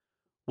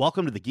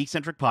Welcome to the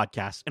Geekcentric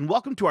Podcast, and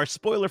welcome to our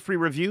spoiler-free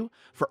review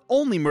for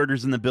Only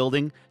Murders in the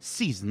Building,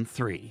 Season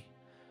 3.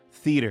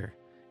 Theater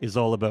is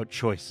all about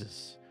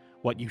choices,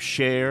 what you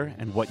share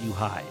and what you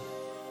hide.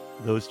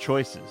 Those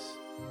choices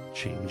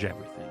change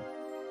everything.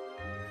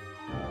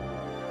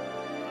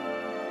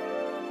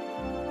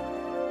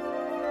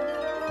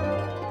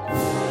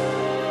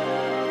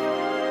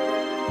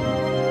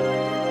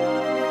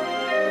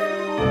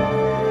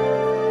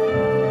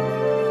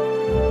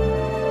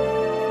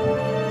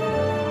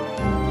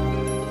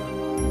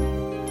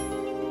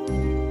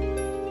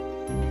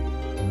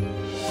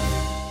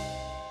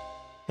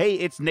 Hey,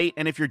 it's Nate,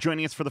 and if you're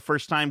joining us for the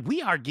first time,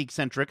 we are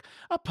Geekcentric,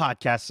 a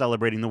podcast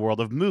celebrating the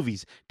world of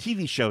movies,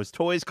 TV shows,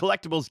 toys,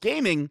 collectibles,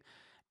 gaming,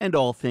 and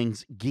all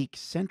things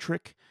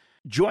geek-centric.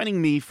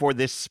 Joining me for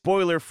this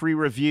spoiler-free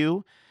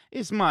review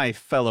is my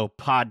fellow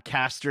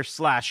podcaster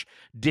slash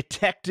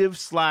detective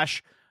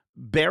slash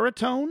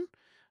baritone.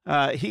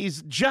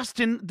 He's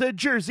Justin, the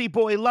Jersey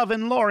boy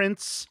loving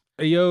Lawrence.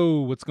 Hey,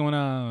 yo, what's going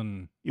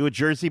on? You a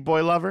Jersey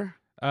boy lover?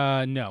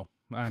 No.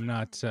 I'm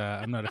not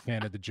a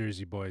fan of the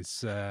Jersey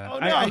Boys. No.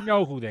 I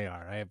know who they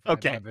are.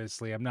 Okay.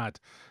 Obviously, I'm not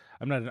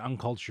an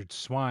uncultured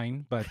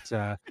swine, but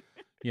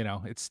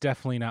it's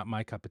definitely not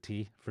my cup of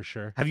tea for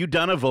sure. Have you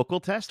done a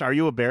vocal test? Are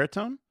you a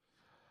baritone?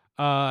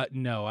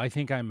 No, I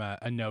think I'm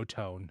a no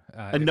tone.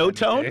 A no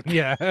tone?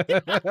 Yeah.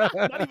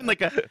 Not even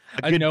like a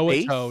good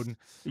bass? tone.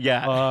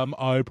 Yeah.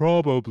 I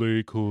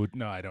probably could.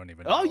 No, I don't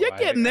even know. Oh, you're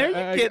getting there.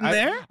 You're getting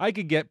there. I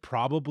could get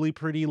probably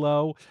pretty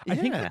low. I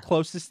think Yeah. the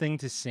closest thing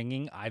to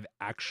singing I've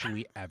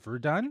actually ever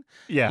done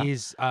Yeah.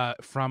 is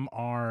from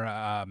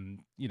our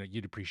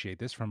you'd appreciate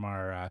this, from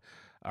our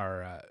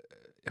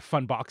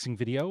fun boxing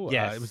video.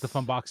 Yes. It was the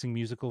fun boxing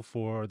musical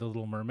for The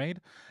Little Mermaid.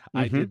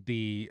 I did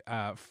the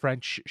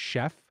French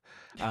Chef.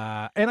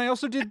 And I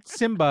also did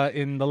Simba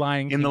in The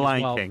Lion King as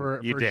well for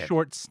a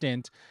short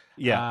stint.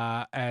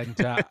 Yeah.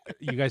 And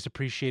you guys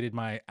appreciated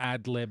my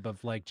ad lib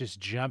of like just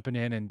jumping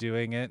in and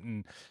doing it.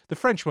 And the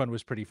French one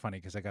was pretty funny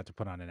because I got to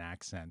put on an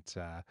accent.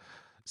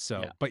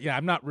 But yeah,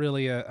 I'm not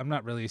really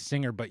a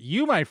singer, but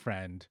you, my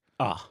friend,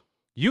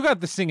 you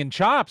got the singing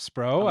chops,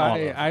 bro.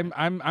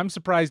 I'm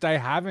surprised I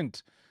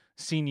haven't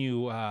seen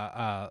you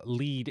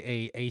lead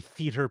a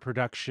theater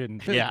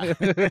production. Yeah.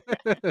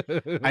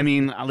 I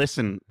mean,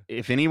 listen,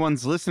 if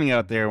anyone's listening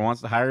out there and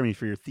wants to hire me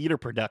for your theater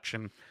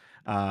production,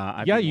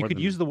 you could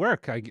use the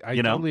work. I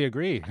totally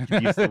agree. You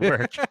could use the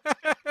work.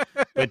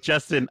 But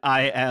Justin,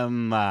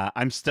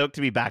 I'm stoked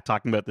to be back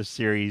talking about this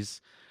series.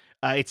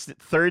 It's the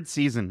third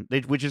season,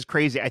 which is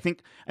crazy.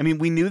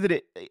 We knew that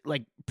it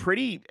like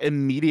pretty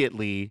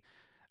immediately.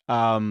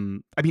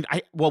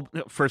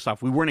 First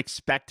off, we weren't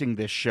expecting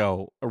this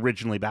show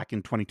originally back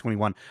in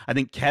 2021. I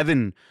think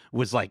Kevin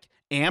was like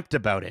amped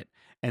about it.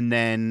 And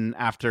then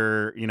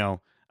after,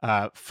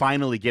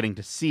 finally getting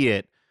to see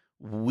it,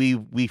 we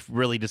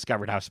really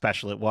discovered how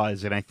special it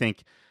was. And I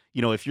think,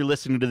 if you're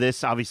listening to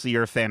this, obviously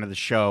you're a fan of the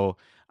show.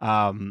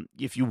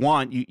 If you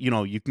want,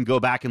 you can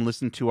go back and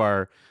listen to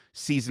our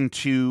season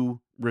 2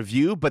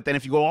 review. But then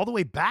if you go all the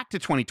way back to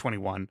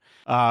 2021,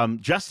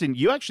 Justin,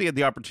 you actually had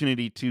the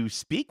opportunity to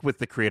speak with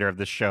the creator of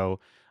this show,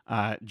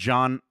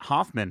 John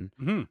Hoffman,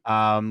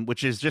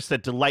 which is just a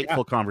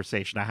delightful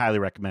conversation. I highly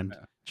recommend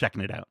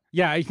checking it out.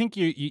 Yeah, I think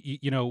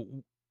you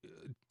know,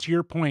 to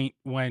your point,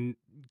 when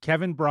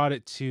Kevin brought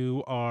it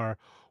to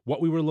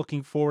what we were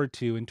looking forward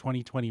to in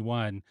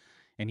 2021,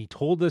 and he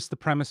told us the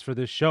premise for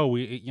this show,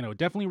 we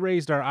definitely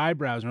raised our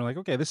eyebrows and we're like,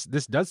 okay, this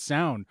does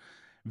sound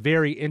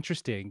very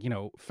interesting.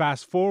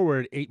 Fast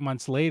forward 8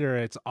 months later,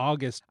 it's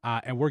August,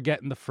 and we're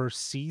getting the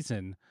first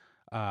season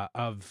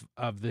of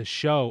this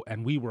show,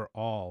 and we were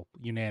all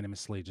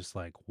unanimously just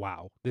like,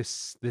 wow,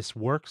 this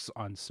works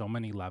on so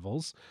many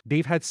levels.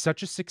 They've had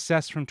such a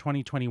success from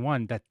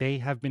 2021 that they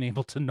have been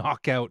able to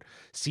knock out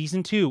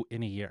season 2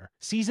 in a year,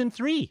 season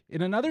 3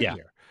 in another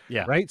year.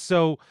 Yeah. Right.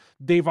 So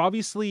they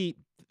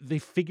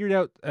figured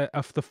out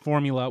the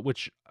formula,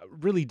 which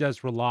really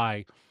does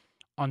rely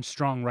on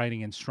strong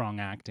writing and strong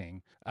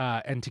acting,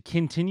 and to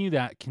continue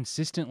that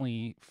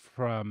consistently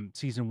from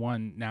season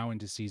 1 now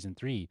into season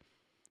 3,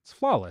 it's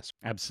flawless.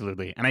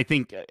 Absolutely. And I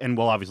think, and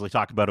we'll obviously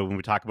talk about it when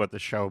we talk about the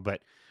show,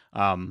 but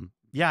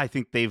I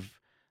think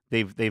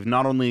they've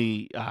not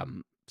only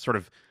sort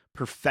of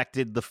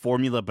perfected the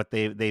formula, but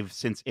they've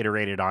since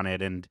iterated on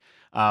it. And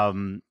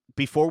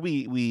before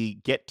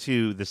we get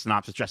to the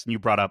synopsis, Justin, you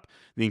brought up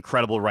the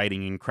incredible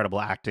writing, incredible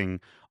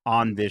acting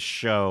on this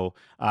show.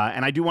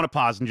 And I do want to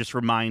pause and just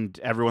remind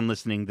everyone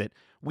listening that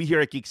we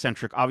here at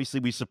Geekcentric, obviously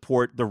we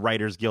support the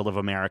Writers Guild of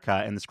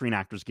America and the Screen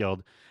Actors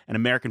Guild and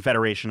American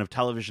Federation of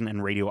Television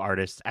and Radio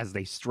Artists as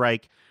they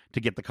strike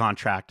to get the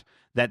contract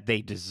that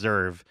they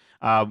deserve.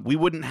 We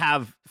wouldn't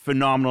have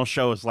phenomenal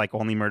shows like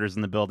Only Murders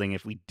in the Building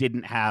if we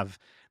didn't have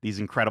these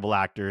incredible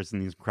actors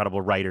and these incredible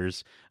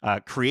writers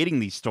creating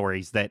these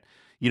stories that,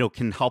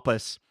 can help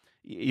us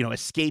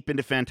escape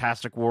into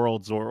fantastic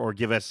worlds or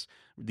give us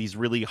these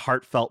really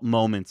heartfelt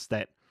moments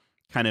that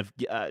kind of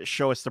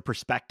show us the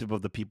perspective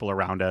of the people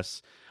around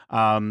us.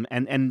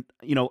 And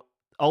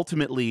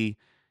ultimately,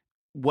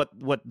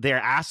 what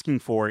they're asking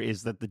for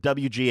is that the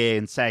WGA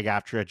and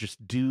SAG-AFTRA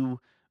just do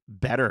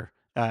better.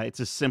 It's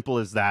as simple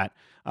as that.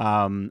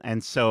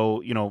 And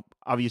so,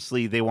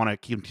 obviously they want to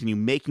continue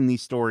making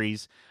these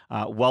stories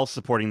while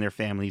supporting their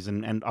families.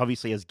 And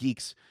obviously as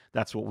geeks,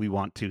 that's what we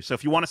want to. So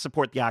if you want to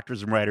support the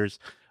actors and writers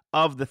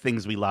of the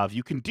things we love,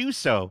 you can do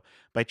so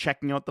by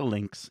checking out the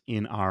links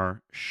in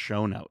our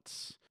show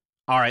notes.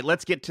 All right,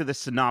 let's get to the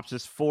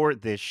synopsis for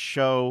this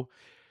show.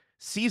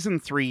 Season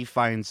 3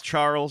 finds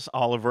Charles,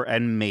 Oliver,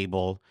 and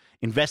Mabel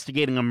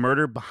investigating a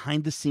murder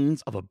behind the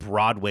scenes of a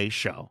Broadway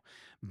show.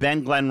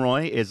 Ben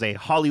Glenroy is a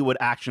Hollywood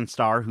action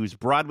star whose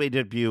Broadway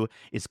debut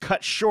is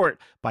cut short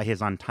by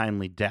his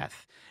untimely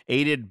death.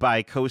 Aided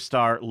by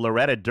co-star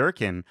Loretta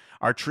Durkin,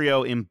 our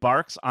trio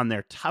embarks on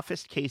their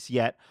toughest case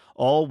yet,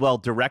 all while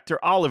director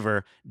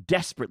Oliver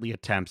desperately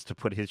attempts to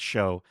put his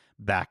show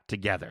back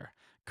together.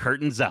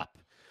 Curtains up.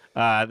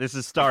 This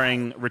is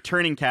starring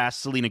returning cast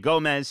Selena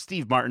Gomez,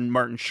 Steve Martin,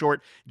 Martin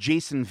Short,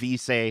 Jason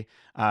Visey,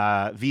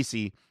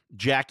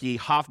 Jackie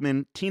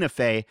Hoffman, Tina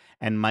Fey,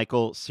 and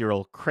Michael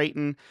Cyril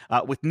Creighton.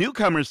 With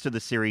newcomers to the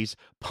series,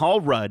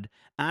 Paul Rudd,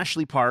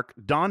 Ashley Park,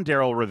 Don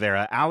Darrell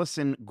Rivera,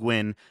 Allison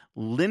Gwynn,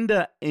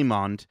 Linda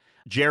Imond,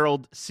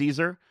 Gerald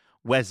Caesar,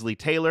 Wesley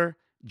Taylor,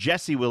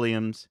 Jesse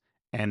Williams,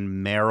 and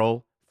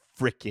Meryl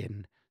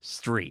frickin'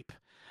 Streep.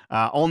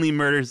 Only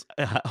Murders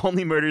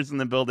in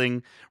the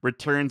Building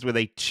returns with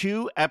a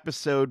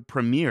 2-episode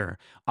premiere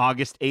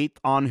August 8th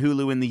on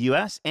Hulu in the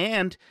US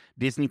and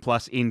Disney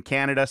Plus in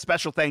Canada.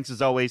 Special thanks, as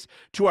always,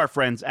 to our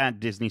friends at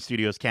Disney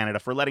Studios Canada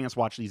for letting us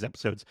watch these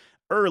episodes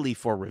early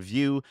for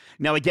review.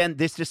 Now, again,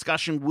 this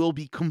discussion will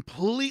be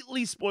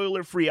completely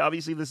spoiler-free.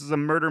 Obviously, this is a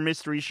murder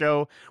mystery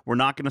show. We're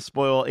not going to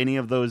spoil any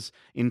of those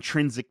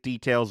intrinsic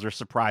details or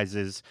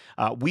surprises.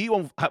 We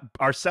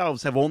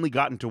ourselves have only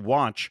gotten to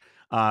watch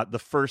the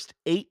first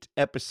 8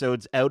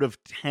 episodes out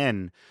of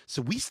 10.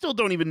 So we still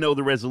don't even know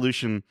the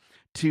resolution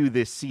to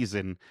this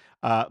season.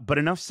 But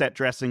enough set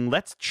dressing.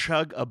 Let's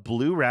chug a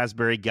blue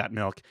raspberry gut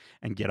milk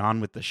and get on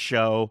with the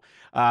show.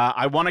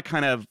 I want to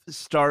kind of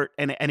start,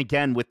 and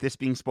again, with this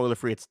being spoiler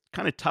free, it's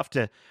kind of tough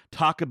to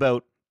talk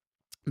about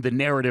the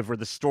narrative or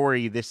the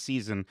story this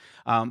season.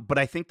 But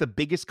I think the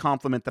biggest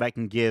compliment that I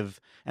can give,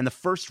 and the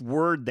first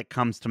word that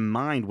comes to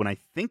mind when I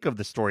think of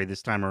the story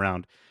this time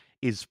around,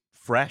 is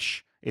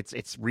fresh.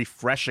 It's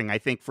refreshing. I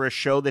think for a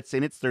show that's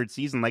in its 3rd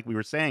season, like we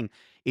were saying,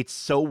 it's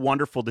so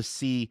wonderful to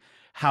see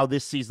how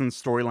this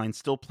season's storyline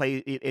still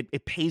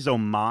it pays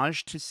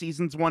homage to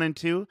seasons 1 and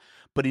 2,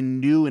 but in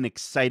new and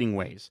exciting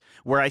ways.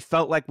 Where I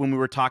felt like when we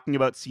were talking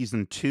about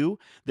season 2,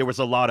 there was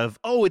a lot of,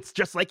 it's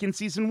just like in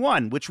season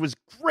 1, which was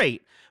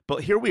great.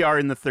 But here we are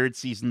in the 3rd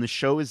season. The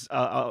show is,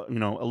 a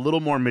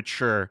little more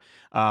mature,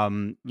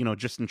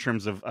 just in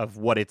terms of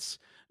what it's,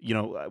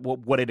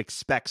 what it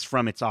expects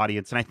from its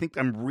audience. And I think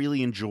I'm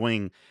really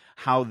enjoying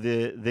how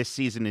this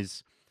season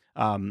is,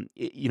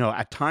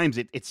 at times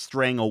it's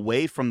straying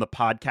away from the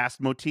podcast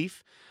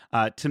motif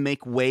to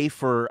make way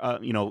for,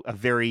 a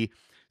very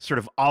sort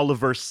of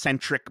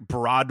Oliver-centric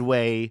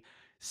Broadway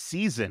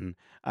season.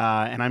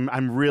 And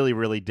I'm really,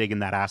 really digging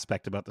that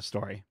aspect about the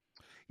story.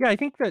 Yeah, I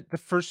think that the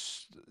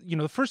first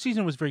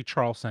season was very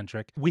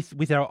Charles-centric,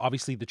 without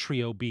obviously the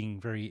trio being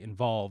very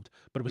involved,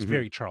 but it was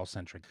very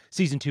Charles-centric.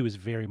 Season 2 is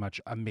very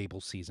much a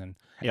Mabel season,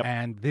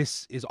 and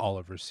this is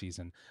Oliver's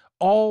season,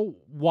 all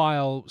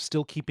while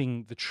still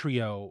keeping the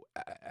trio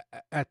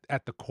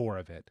at the core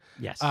of it.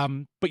 Yes.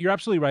 But you're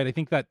absolutely right. I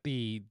think that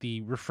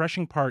the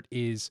refreshing part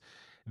is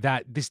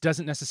that this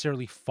doesn't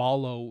necessarily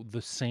follow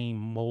the same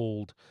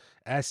mold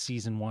as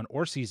season 1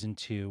 or season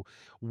 2.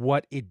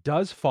 What it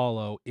does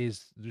follow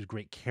is there's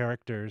great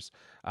characters.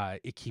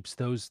 It keeps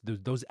those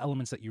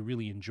elements that you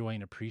really enjoy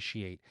and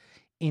appreciate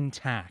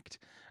intact.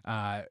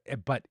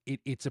 But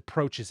its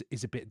approach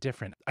is a bit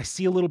different. I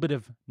see a little bit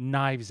of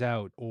Knives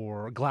Out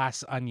or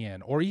Glass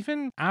Onion or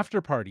even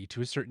After Party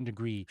to a certain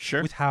degree,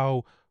 with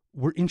how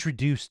we're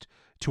introduced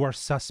to our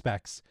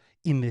suspects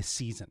in this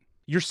season.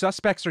 Your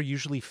suspects are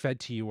usually fed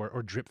to you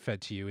or drip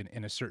fed to you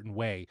in a certain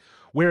way.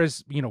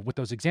 Whereas, with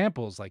those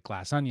examples like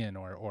Glass Onion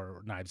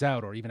or Knives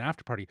Out or even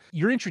After Party,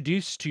 you're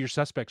introduced to your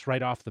suspects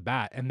right off the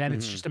bat. And then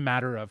it's just a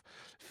matter of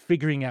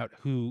figuring out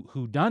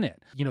who done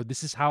it.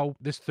 This is how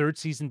this 3rd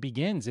season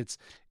begins. It's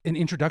an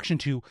introduction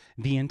to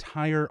the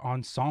entire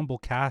ensemble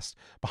cast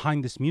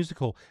behind this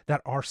musical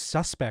that are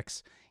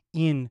suspects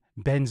in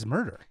Ben's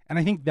murder. And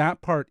I think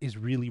that part is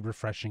really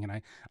refreshing. And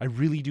I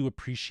really do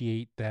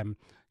appreciate them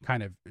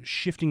kind of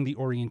shifting the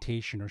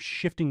orientation or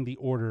shifting the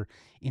order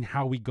in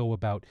how we go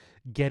about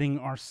getting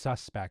our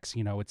suspects.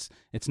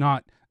 It's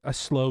not a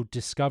slow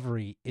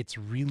discovery. It's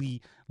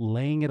really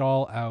laying it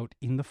all out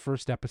in the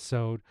first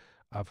episode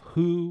of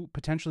who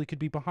potentially could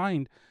be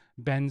behind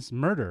Ben's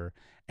murder.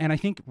 And I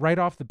think right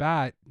off the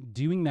bat,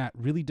 doing that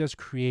really does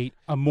create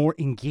a more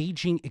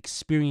engaging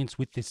experience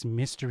with this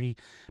mystery,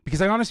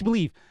 because I honestly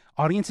believe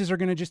audiences are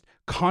going to just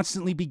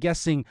constantly be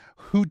guessing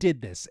who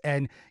did this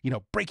and,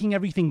 breaking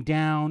everything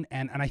down.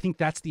 And I think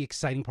that's the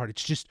exciting part.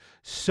 It's just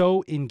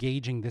so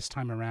engaging this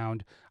time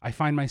around. I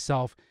find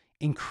myself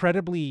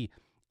incredibly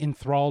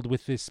enthralled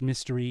with this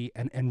mystery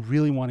and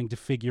really wanting to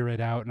figure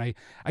it out. And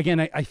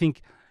I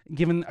think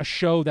given a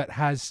show that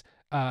has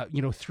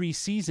 3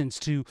 seasons,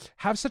 to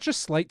have such a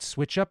slight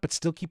switch up but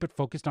still keep it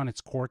focused on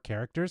its core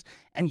characters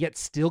and yet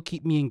still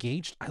keep me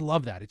engaged, I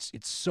love that.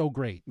 It's so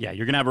great. Yeah,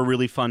 you're gonna have a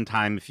really fun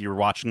time if you're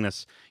watching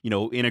this,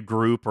 in a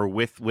group or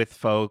with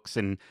folks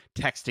and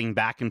texting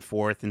back and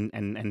forth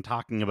and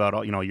talking about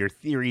all, your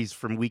theories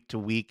from week to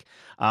week.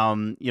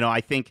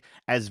 I think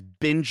as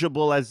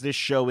bingeable as this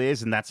show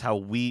is, and that's how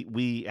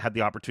we had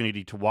the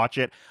opportunity to watch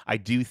it, I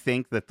do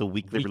think that the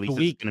weekly release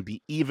is going to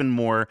be even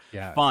more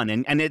fun.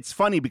 And it's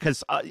funny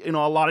because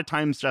a lot of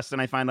times, Justin,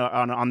 I find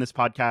on this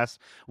podcast,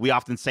 we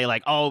often say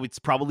like, oh, it's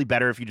probably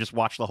better if you just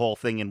watch the whole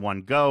thing in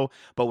one go.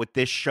 But with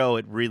this show,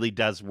 it really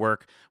does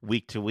work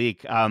week to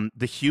week.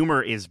 The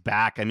humor is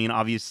back. I mean,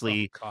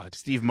 obviously,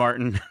 Steve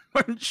Martin,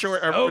 Martin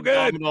Short are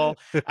phenomenal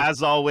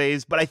as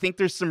always. But I think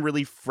there's some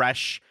really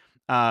fresh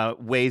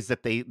ways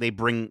that they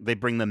bring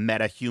the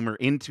meta humor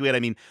into it. I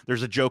mean,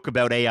 there's a joke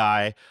about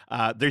AI.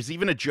 There's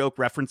even a joke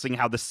referencing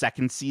how the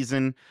second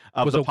season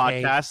of the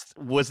podcast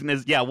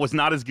was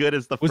not as good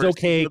as the first. Was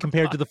okay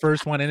compared to the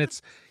first one, and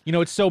it's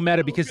it's so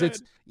meta because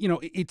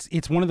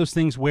it's one of those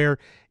things where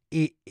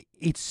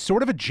it's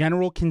sort of a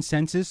general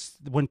consensus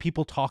when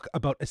people talk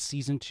about a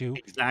season 2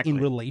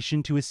 in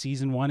relation to a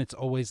season 1. It's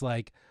always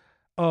like,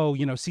 oh,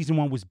 season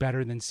 1 was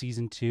better than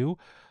season 2.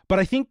 But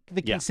I think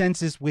the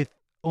consensus with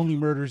Only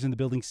Murders in the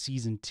Building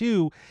season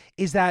 2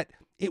 is that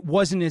it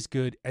wasn't as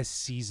good as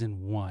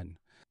season 1.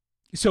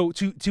 So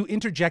to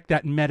interject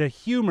that meta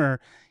humor,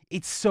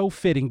 it's so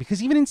fitting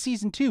because even in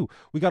season 2,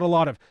 we got a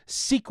lot of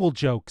sequel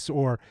jokes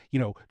or,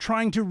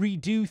 trying to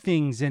redo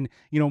things and,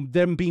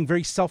 them being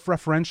very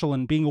self-referential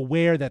and being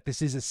aware that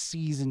this is a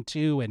season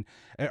 2 and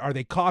are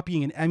they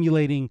copying and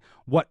emulating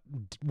what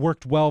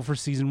worked well for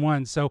season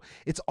 1. So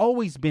it's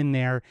always been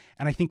there.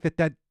 And I think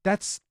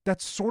that's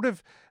sort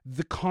of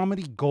the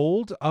comedy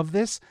gold of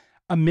this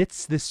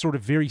amidst this sort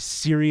of very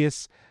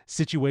serious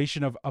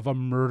situation of a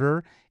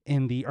murder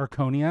in the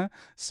Arconia.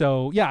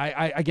 So yeah,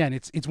 I again,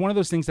 it's one of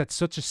those things that's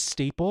such a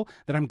staple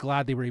that I'm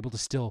glad they were able to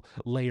still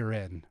layer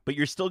in. But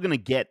you're still going to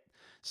get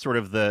sort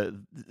of a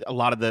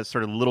lot of the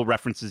sort of little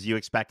references you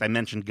expect. I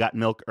mentioned gut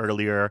milk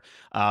earlier.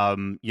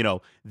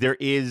 There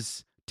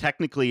is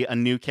technically a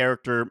new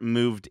character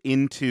moved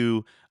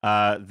into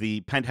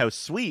the penthouse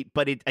suite,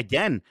 but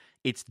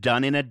it's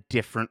done in a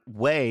different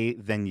way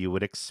than you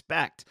would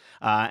expect.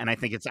 And I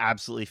think it's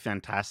absolutely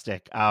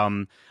fantastic.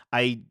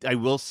 I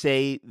will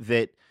say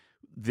that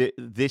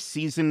this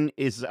season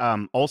is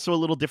also a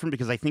little different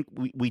because I think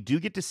we do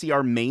get to see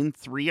our main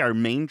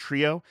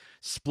trio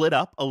split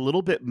up a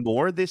little bit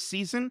more this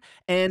season.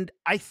 And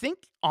I think,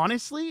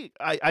 honestly,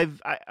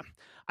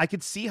 I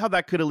could see how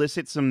that could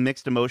elicit some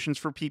mixed emotions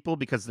for people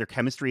because their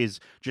chemistry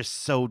is just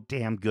so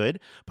damn good.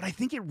 But I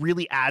think it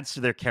really adds to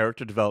their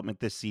character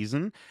development this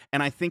season.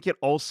 And I think it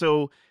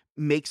also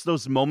makes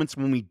those moments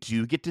when we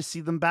do get to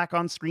see them back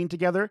on screen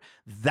together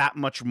that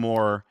much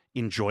more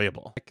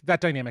enjoyable.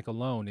 That dynamic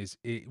alone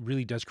it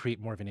really does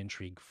create more of an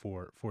intrigue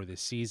for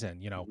this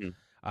season.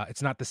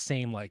 It's not the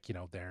same like,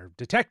 they're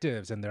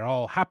detectives and they're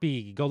all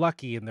happy go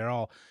lucky and they're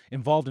all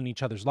involved in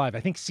each other's life. I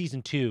think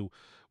season 2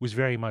 was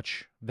very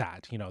much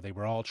that. They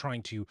were all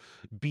trying to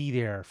be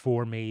there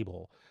for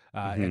Mabel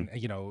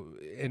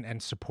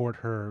and support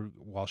her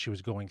while she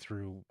was going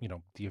through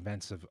the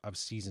events of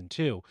season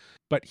 2.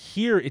 But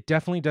here it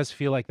definitely does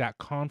feel like that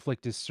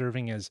conflict is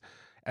serving as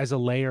a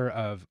layer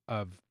of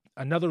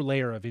another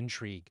layer of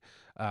intrigue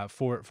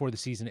for the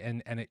season,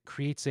 and it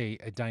creates a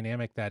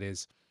dynamic that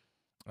is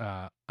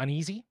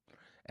uneasy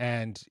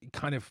and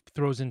kind of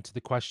throws into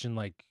the question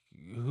like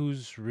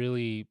who's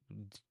really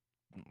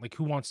like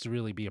who wants to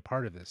really be a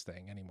part of this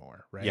thing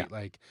anymore, right? Yeah.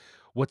 Like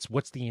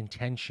what's the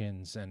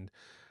intentions, and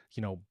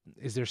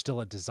is there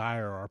still a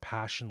desire or a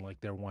passion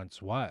like there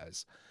once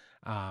was?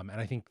 And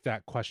I think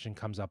that question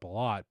comes up a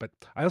lot, but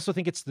I also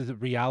think it's the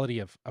reality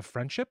of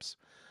friendships.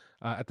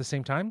 At the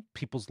same time,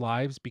 people's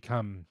lives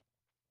become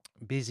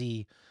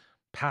busy,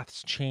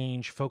 paths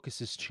change,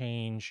 focuses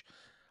change,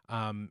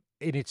 and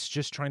it's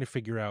just trying to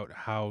figure out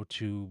how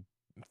to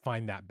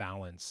find that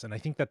balance. And I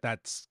think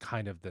that's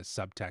kind of the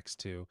subtext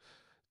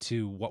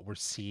to what we're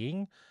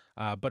seeing.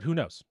 But who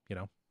knows,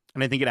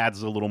 And I think it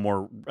adds a little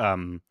more,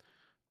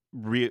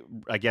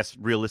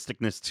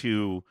 realisticness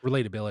to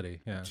relatability.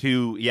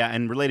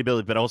 And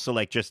relatability, but also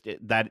like just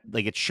that,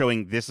 like it's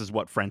showing this is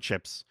what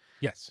friendships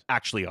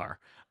actually are.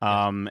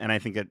 And I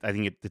think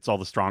it's all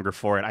the stronger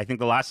for it. I think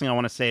the last thing I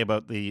want to say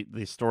about the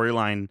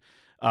storyline,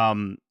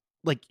 a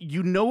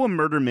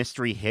murder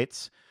mystery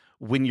hits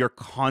when you're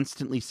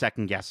constantly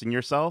second guessing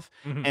yourself.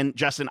 Mm-hmm. And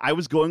Justin, I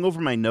was going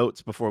over my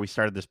notes before we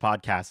started this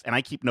podcast, and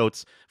I keep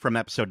notes from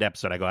episode to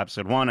episode. I go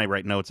episode 1, I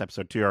write notes.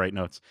 Episode 2, I write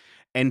notes.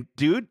 And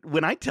dude,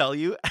 when I tell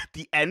you at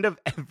the end of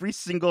every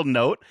single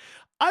note,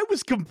 I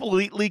was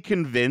completely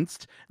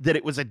convinced that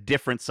it was a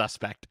different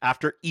suspect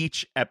after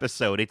each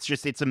episode.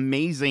 It's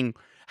amazing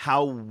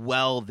how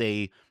well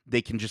they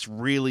can just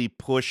really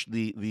push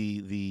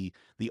the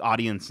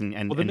audience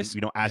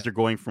and as they're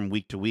going from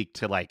week to week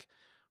to like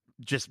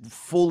just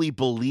fully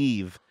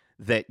believe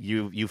that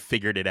you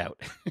figured it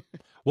out.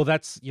 Well,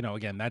 that's,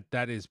 again,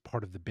 that is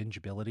part of the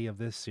bingeability of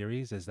this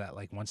series, is that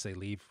like once they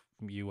leave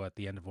you at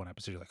the end of one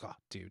episode, you're like, oh,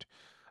 dude,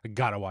 I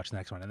gotta watch the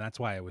next one. And that's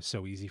why it was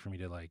so easy for me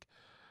to like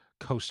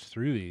coast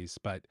through these.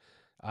 But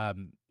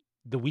um,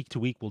 the week to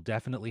week will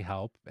definitely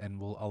help and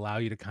will allow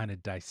you to kind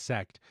of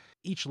dissect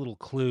each little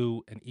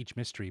clue and each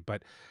mystery.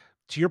 But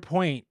to your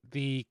point,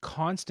 the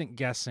constant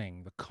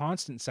guessing, the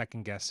constant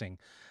second guessing,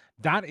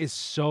 that is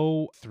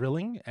so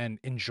thrilling and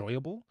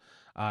enjoyable.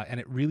 And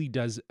it really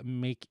does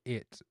make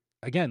it,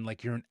 again,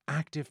 like you're an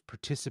active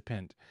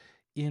participant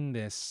in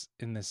this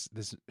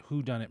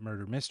whodunit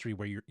murder mystery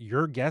where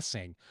you're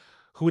guessing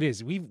who it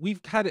is.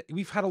 We've had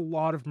a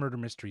lot of murder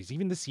mysteries.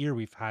 Even this year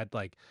we've had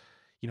like,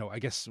 I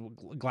guess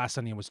Glass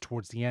Onion was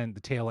towards the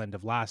tail end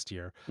of last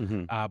year.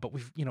 Mm-hmm. But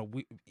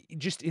we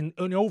just in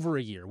over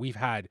a year, we've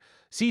had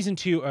season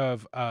 2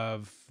 of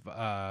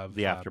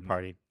The After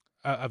Party.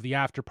 Of the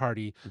After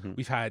Party. Mm-hmm.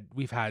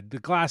 We've had the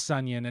Glass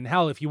Onion, and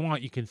hell, if you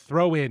want, you can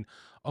throw in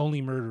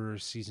Only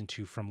Murderers season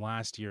 2 from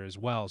last year as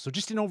well. So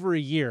just in over a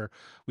year,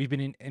 we've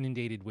been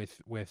inundated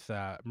with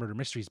murder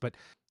mysteries. But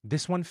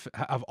this one,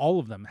 of all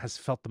of them, has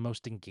felt the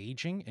most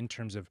engaging in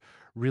terms of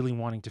really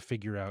wanting to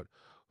figure out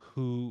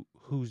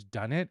who's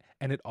done it,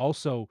 and it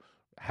also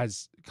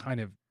has kind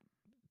of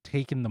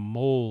taken the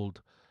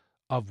mold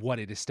of what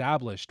it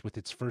established with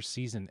its first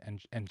season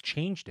and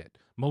changed it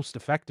most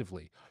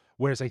effectively.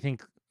 Whereas I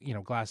think,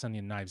 Glass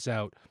Onion, Knives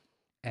Out,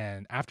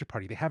 and After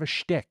Party, they have a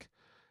shtick.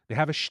 They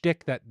have a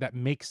shtick that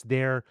makes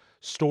their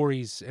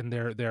stories and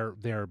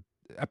their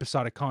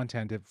episodic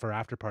content for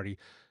After Party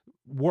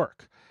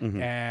work.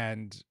 Mm-hmm.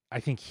 And I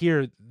think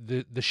here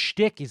the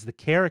shtick is the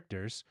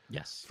characters.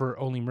 Yes. For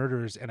Only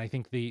Murderers, and I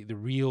think the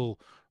real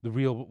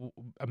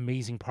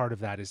amazing part of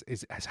that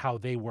is how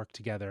they work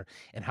together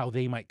and how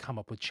they might come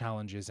up with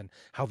challenges and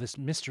how this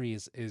mystery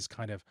is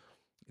kind of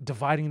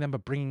dividing them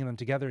but bringing them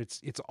together.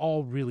 It's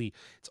all really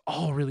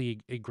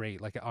a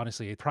great, like,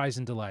 honestly, a prize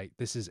and delight.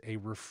 This is a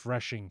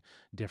refreshing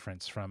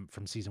difference from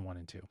season 1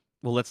 and 2.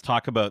 Well, let's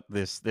talk about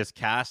this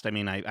cast. I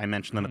mean, I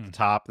mentioned them at the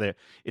top.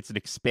 It's an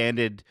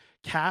expanded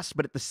cast,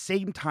 but at the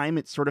same time,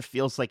 it sort of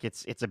feels like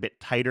it's a bit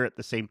tighter at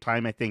the same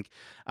time. I think,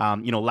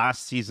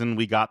 last season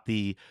we got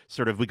to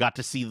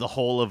see the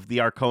whole of the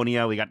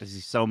Arconia. We got to see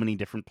so many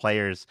different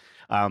players.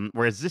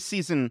 Whereas this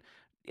season,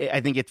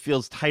 I think it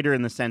feels tighter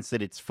in the sense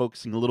that it's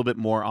focusing a little bit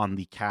more on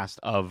the cast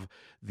of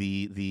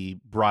the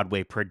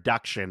Broadway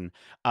production.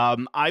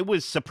 I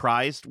was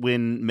surprised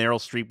when Meryl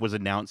Streep was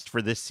announced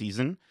for this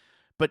season,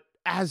 but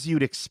as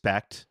you'd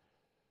expect,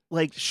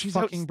 like, she's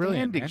fucking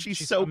brilliant, outstanding. man. She's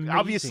She's so amazing.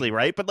 obviously,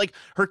 right? But like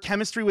her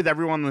chemistry with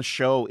everyone on the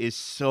show is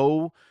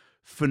so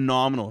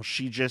phenomenal.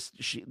 She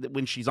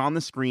when she's on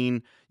the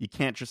screen, you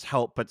can't just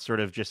help but sort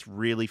of just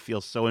really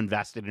feel so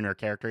invested in her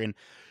character, and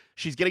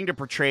she's getting to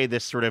portray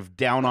this sort of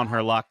down on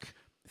her luck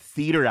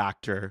theater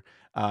actor.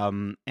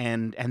 And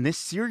this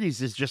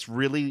series is just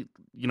really,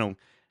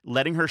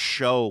 letting her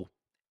show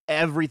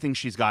everything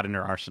she's got in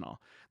her arsenal.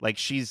 Like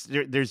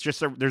there's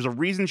a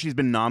reason she's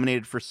been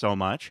nominated for so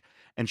much,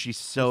 and she's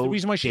so the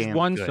reason why she's damn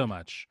won good. so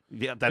much.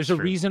 Yeah, that's There's true.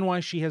 a reason why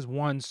she has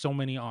won so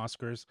many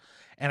Oscars,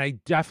 and I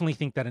definitely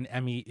think that an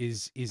Emmy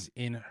is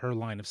in her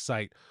line of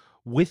sight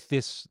with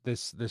this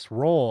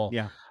role.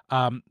 Yeah.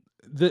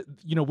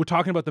 We're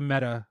talking about the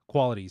meta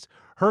qualities.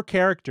 Her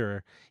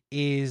character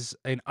is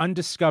an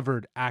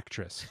undiscovered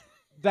actress.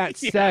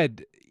 That Yeah.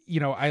 said,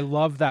 I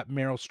love that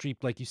Meryl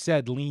Streep, like you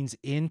said, leans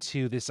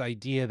into this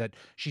idea that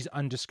she's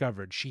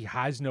undiscovered. She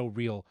has no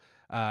real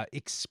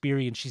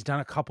experience. She's done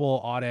a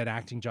couple odd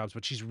acting jobs,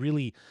 but she's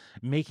really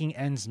making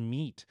ends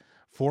meet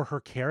for her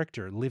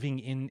character living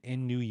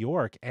in New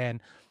York.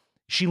 And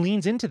she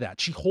leans into that.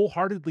 She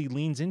wholeheartedly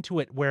leans into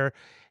it, where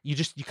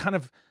you're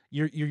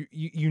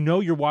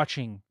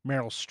watching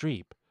Meryl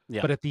Streep.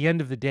 Yeah. But at the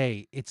end of the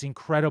day, it's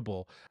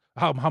incredible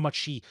how much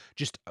she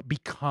just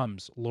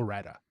becomes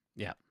Loretta.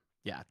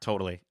 Yeah,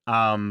 totally.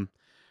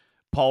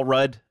 Paul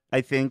Rudd,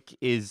 I think,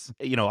 is,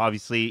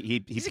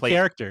 obviously he's a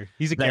character.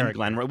 He's a Ben character.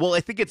 Glenroy. Well,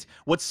 I think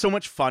what's so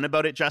much fun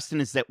about it, Justin,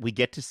 is that we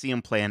get to see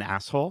him play an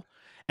asshole.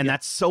 And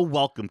that's so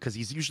welcome, because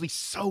he's usually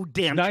so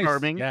damn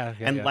charming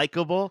and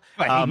likable.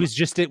 He was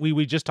just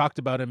we just talked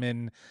about him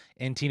in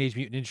Teenage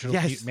Mutant Ninja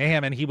Turtles Mutant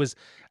Mayhem, and he was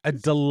a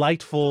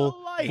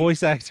delightful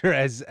voice actor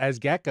as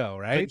Gecko,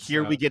 right? But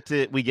here we get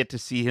to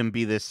see him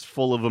be this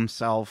full of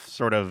himself,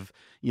 sort of,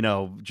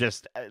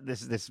 just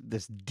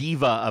this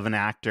diva of an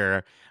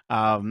actor.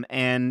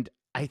 And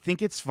I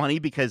think it's funny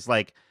because,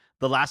 like,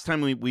 the last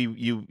time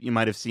you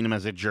might have seen him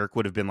as a jerk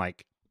would have been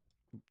like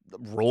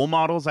Role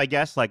Models, I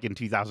guess, like in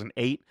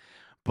 2008.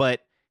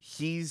 But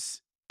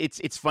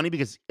it's funny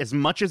because as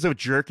much as a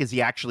jerk as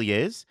he actually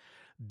is,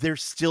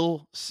 there's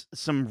still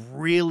some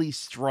really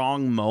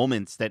strong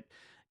moments that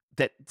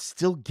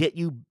still get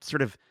you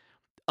sort of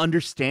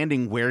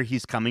understanding where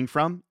he's coming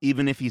from,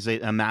 even if he's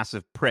a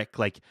massive prick.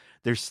 Like,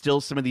 there's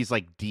still some of these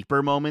like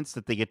deeper moments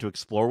that they get to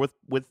explore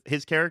with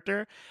his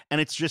character,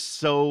 and it's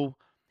just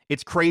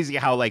it's crazy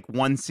how, like,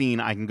 one scene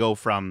I can go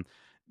from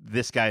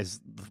this guy's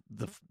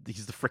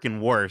he's the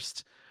freaking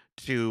worst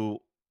to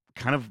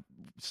kind of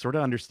sort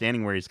of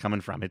understanding where he's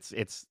coming from.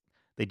 It's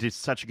they did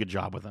such a good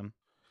job with him.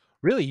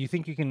 Really, you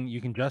think you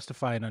can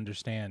justify and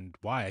understand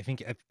why? I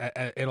think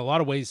in a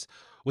lot of ways,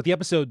 what the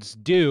episodes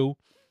do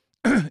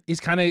is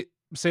kind of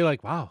say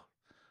like, wow,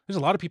 there's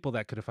a lot of people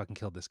that could have fucking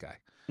killed this guy.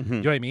 Mm-hmm.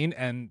 You know what I mean?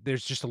 And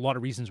there's just a lot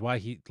of reasons why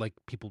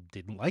people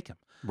didn't like him.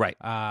 Right.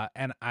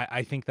 And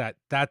I think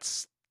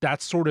that's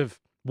sort of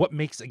what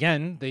makes,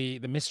 again, the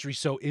mystery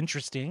so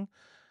interesting.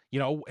 You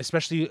know,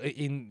 especially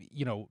in,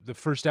 you know, the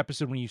first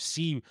episode when you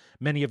see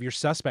many of your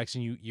suspects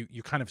and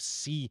you kind of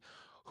see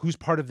who's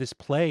part of this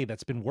play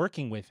that's been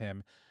working with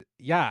him.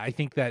 Yeah, I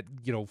think that,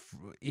 you know,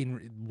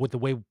 in with the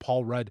way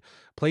Paul Rudd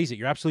plays it,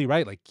 you're absolutely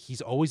right. Like, he's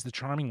always the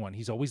charming one.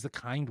 He's always the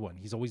kind one.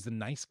 He's always the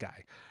nice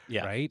guy.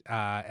 Yeah. Right.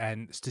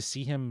 And to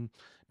see him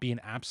be an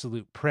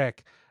absolute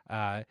prick,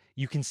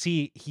 you can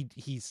see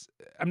he's,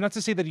 I'm not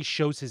to say that he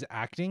shows his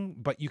acting,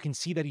 but you can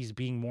see that he's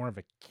being more of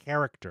a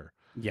character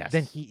Yes.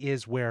 than he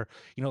is where,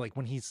 you know, like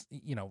when he's,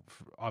 you know,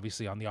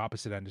 obviously on the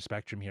opposite end of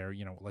spectrum here,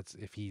 you know,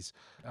 if he's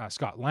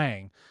Scott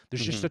Lang,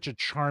 there's just Mhm. such a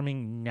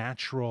charming,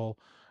 natural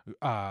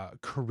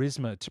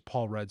charisma to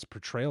Paul Rudd's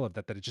portrayal of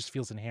that it just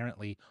feels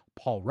inherently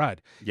Paul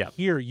Rudd. Yeah.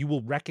 Here you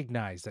will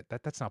recognize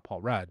that's not Paul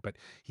Rudd, but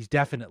he's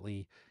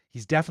definitely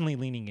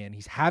leaning in.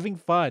 He's having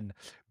fun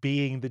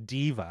being the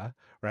diva,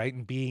 right?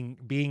 And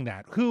being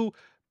that who,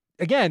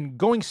 again,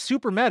 going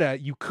super meta,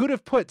 you could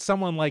have put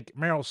someone like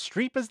Meryl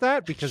Streep as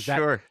that, because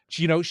Sure. that,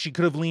 you know, she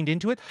could have leaned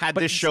into it. Had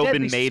But this show instead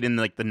been they made in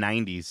like the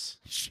 90s,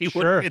 she would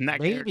Sure, have been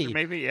that character.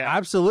 Maybe, yeah.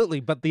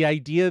 Absolutely. But the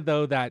idea,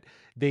 though, that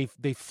they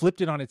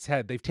flipped it on its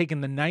head. They've taken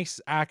the nice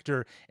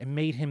actor and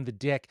made him the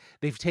dick.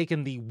 They've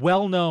taken the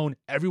well-known,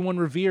 everyone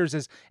reveres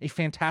as a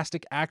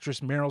fantastic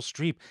actress, Meryl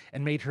Streep,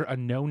 and made her a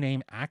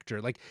no-name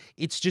actor. Like,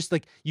 it's just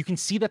like, you can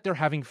see that they're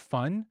having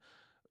fun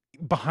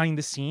behind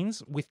the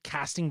scenes with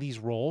casting these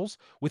roles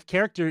with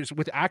characters,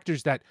 with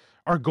actors that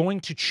are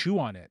going to chew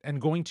on it and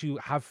going to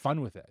have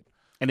fun with it.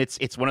 And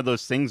it's one of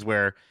those things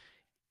where,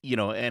 you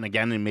know, and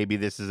again, and maybe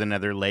this is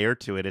another layer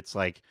to it. It's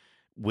like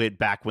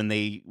back when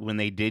they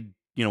did,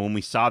 you know, when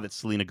we saw that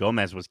Selena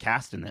Gomez was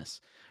cast in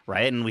this,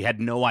 right? And we had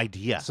no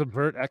idea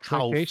Subvert how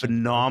expectations.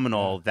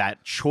 phenomenal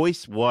that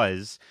choice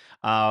was.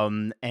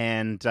 And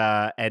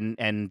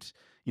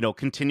you know,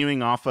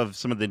 continuing off of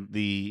some of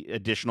the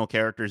additional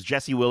characters,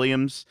 Jesse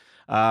Williams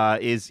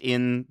is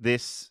in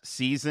this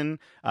season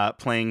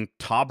playing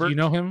Taubert. Do you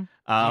know him?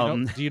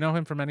 Um, Do you know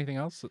him from anything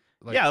else?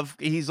 Like, yeah,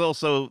 he's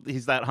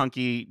that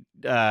hunky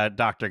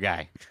doctor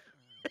guy.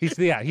 he's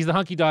the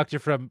hunky doctor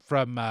from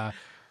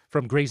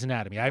Grey's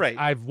Anatomy. Right.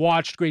 I've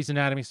watched Grey's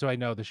Anatomy, so I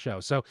know the show.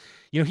 So,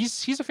 you know,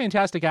 he's a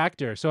fantastic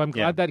actor. So I'm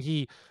glad that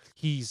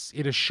he's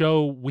in a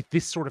show with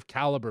this sort of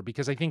caliber,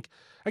 because I think,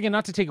 again,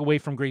 not to take away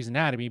from Grey's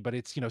Anatomy, but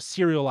it's, you know,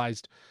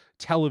 serialized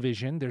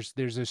television.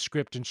 There's a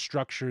script and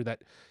structure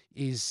that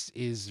is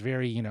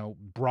very, you know,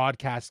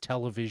 broadcast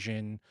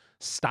television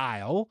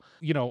style.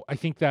 You know, I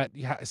think that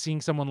seeing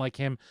someone like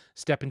him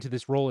step into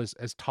this role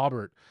as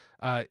Taubert,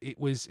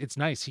 it's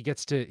nice. He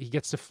gets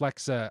to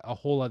flex a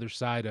whole other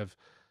side of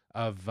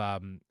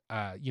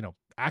you know,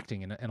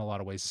 acting in a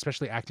lot of ways,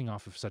 especially acting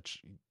off of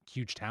such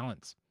huge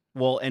talents.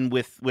 Well, and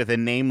with a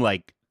name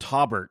like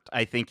Taubert,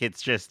 I think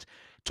it's just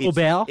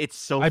Taubert, it's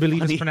so I believe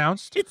funny. it's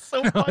pronounced. It's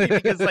so funny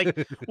because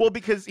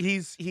because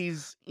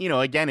he's you know,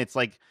 again, it's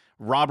like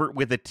Robert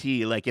with a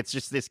T. Like, it's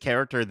just this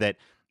character that,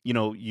 you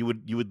know, you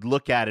would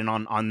look at, and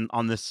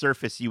on the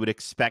surface you would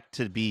expect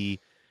to be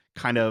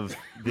kind of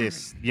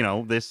this, you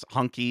know, this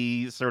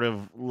hunky sort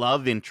of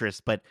love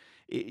interest, but,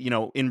 you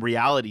know, in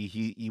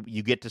reality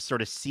you get to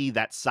sort of see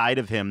that side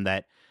of him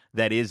that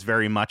is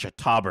very much a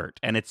Taubert,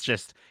 and it's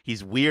just,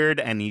 he's weird,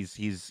 and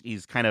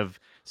he's kind of,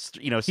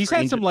 you know, he's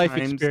had some life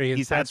experience.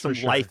 He's had some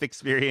life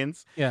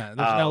experience. Yeah,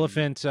 there's an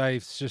elephant.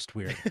 It's just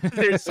weird.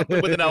 There's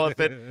something with an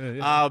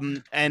elephant.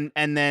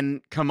 And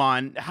then, come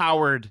on,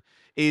 Howard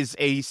is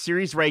a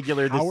series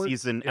regular this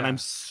season, and I'm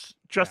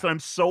I'm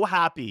so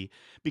happy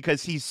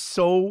because he's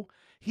so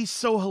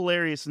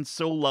hilarious and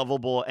so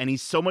lovable, and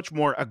he's so much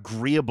more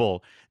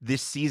agreeable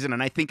this season.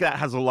 And I think that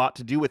has a lot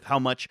to do with how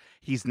much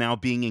he's now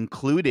being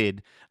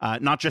included,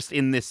 not just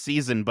in this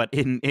season, but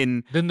in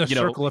the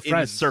circle of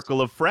friends. The circle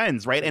of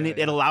friends, right? And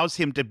it allows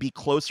him to be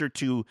closer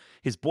to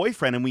his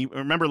boyfriend. And we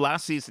remember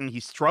last season he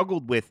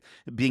struggled with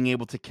being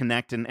able to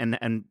connect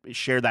and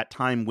share that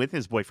time with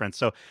his boyfriend.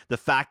 So the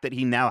fact that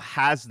he now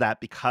has that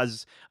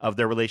because of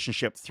their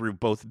relationship through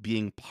both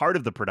being part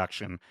of the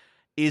production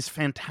is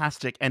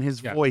fantastic. And his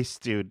voice,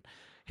 dude,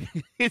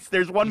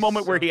 there's one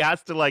moment where he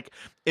has to like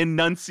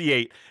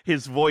enunciate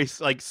his voice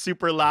like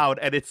super loud,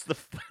 and it's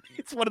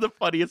one of the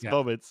funniest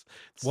moments.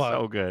 It's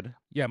so good.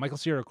 Yeah, Michael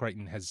Cera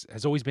Crichton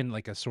has always been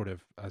like a sort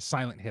of a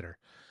silent hitter.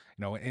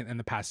 You know, in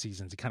the past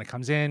seasons, he kind of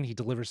comes in, he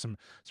delivers some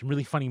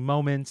really funny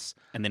moments,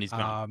 and then he's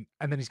gone.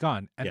 And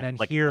then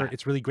like here, that.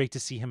 It's really great to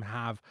see him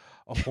have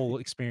a whole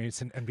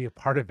experience and be a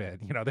part of it.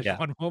 You know, there's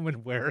one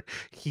moment where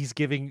he's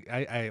giving,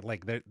 I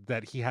like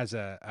that he has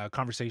a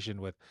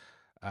conversation with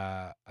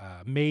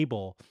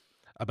Mabel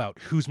about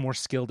who's more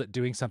skilled at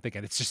doing something,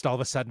 and it's just all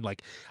of a sudden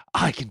like,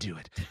 I can do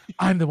it.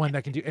 I'm the one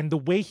that can do. And the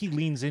way he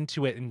leans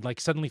into it and like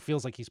suddenly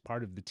feels like he's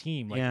part of the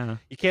team, like Yeah,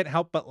 you can't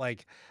help but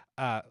like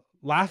uh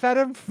laugh at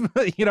him.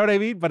 You know what I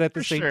mean? But at the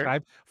for same sure.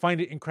 time, find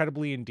it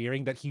incredibly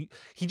endearing that he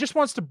just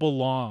wants to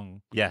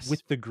belong Yes.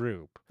 with the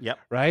group, Yep.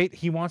 right?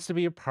 He wants to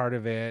be a part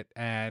of it,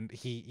 and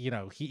he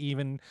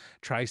even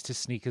tries to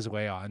sneak his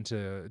way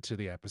onto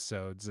the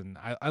episodes, and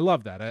I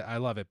love that. I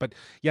love it. But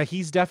yeah,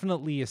 he's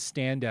definitely a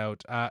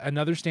standout.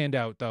 Another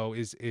standout though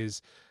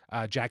is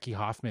Jackie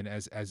Hoffman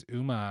as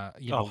Uma. Oh,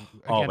 Again,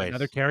 another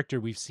always.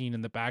 character we've seen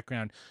in the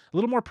background, a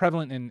little more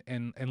prevalent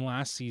in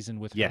last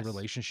season with her Yes.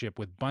 relationship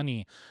with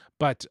Bunny,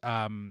 but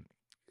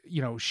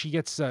she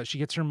gets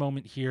her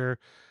moment here.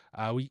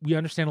 We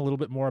understand a little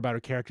bit more about her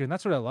character, and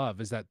that's what I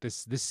love is that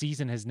this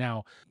season has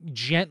now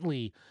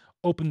gently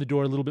opened the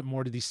door a little bit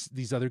more to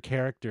these other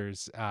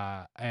characters.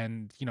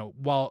 And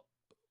while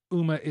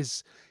Uma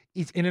is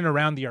in and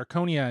around the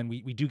Arconia, and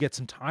we do get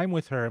some time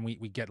with her, and we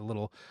get a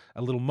little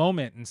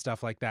moment and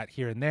stuff like that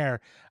here and there.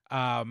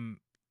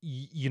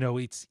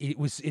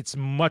 It's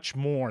much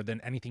more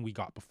than anything we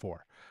got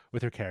before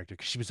with her character,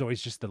 because she was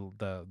always just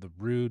the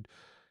rude.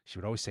 She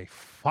would always say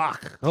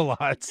 "fuck" a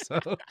lot, so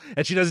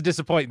and she doesn't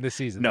disappoint in this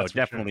season. No, That's for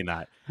sure. definitely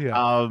not.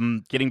 Yeah,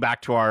 Getting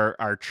back to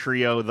our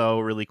trio though,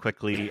 really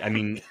quickly. I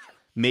mean,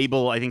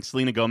 Mabel. I think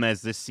Selena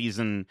Gomez this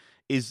season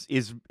is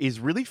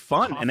really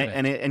fun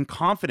confident. and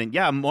confident.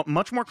 Yeah,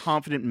 much more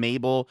confident.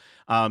 Mabel.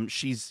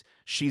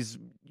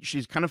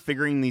 She's kind of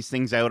figuring these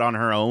things out on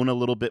her own a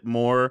little bit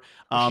more.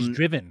 She's Um,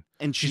 driven.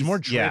 and She's more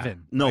yeah,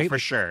 driven, no, right? for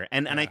Like, sure.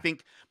 And I yeah,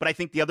 think, but I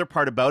think the other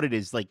part about it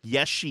is like,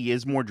 yes, she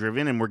is more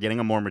driven, and we're getting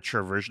a more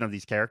mature version of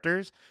these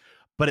characters.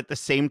 But at the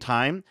same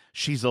time,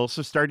 she's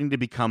also starting to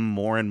become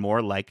more and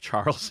more like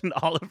Charles and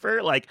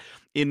Oliver. Like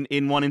in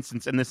one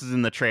instance, and this is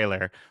in the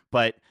trailer,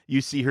 but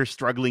you see her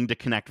struggling to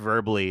connect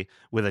verbally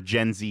with a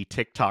Gen Z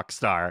TikTok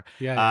star,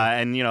 yeah,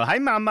 and hi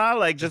mama,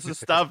 like just the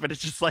stuff, and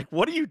it's just like,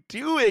 what are you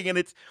doing? And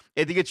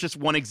I think it's just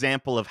one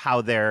example of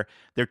how they're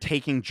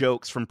taking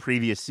jokes from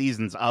previous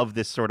seasons of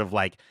this sort of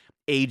like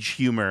age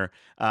humor,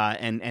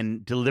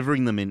 and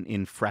delivering them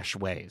in fresh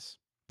ways.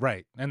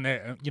 right. And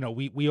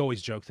we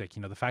always joke that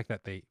the fact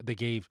that they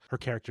gave her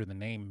character the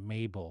name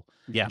Mabel,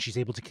 Yeah, and she's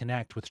able to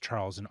connect with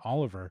Charles and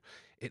Oliver,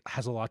 it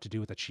has a lot to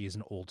do with that she is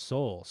an old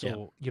soul. yeah,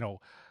 So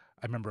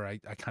I remember I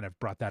kind of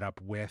brought that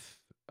up with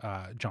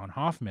John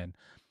Hoffman.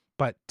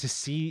 But to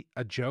see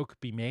a joke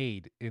be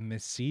made in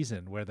this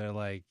season where they're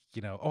like,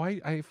 oh,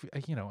 I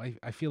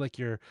feel like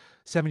you're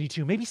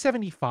 72, maybe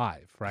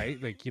 75,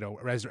 right? Like,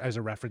 as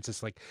a reference,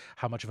 it's like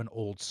how much of an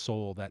old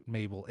soul that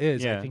Mabel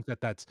is. I yeah. think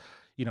that's,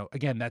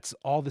 again, that's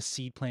all the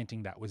seed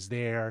planting that was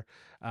there,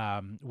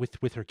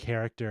 with her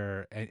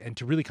character, and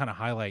to really kind of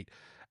highlight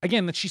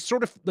again that she's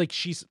sort of like,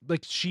 she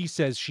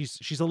says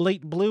she's a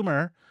late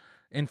bloomer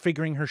in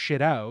figuring her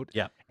shit out.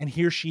 Yeah. And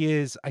here she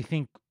is, I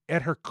think,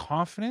 at her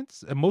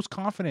confidence, most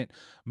confident,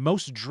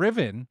 most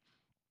driven,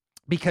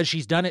 because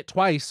she's done it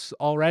twice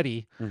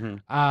already. Hmm.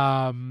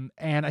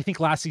 And I think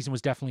last season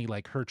was definitely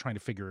like her trying to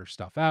figure her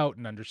stuff out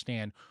and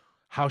understand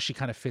how she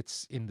kind of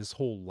fits in this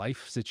whole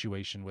life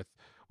situation with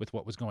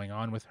what was going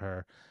on with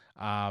her.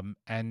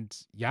 And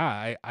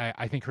yeah,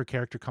 I think her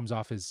character comes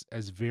off as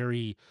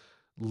very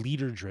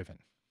leader driven.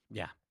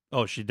 Yeah.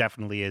 Oh, she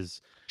definitely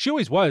is. She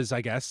always was, I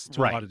guess,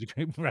 to a Right. lot of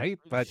degree, right?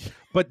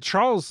 But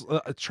Charles,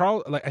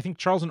 like I think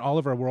Charles and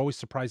Oliver were always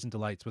surprise and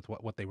delights with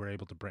what they were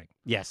able to bring.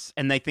 Yes,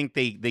 and I think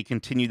they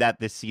continue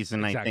that this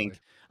season. I Exactly.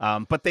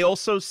 think, but they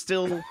also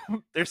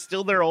they're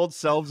still their old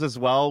selves as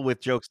well, with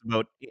jokes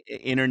about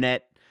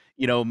internet,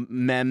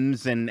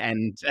 memes and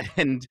and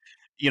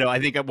I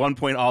think at one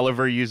point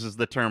Oliver uses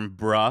the term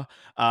 "bruh"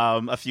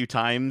 a few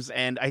times,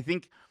 and I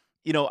think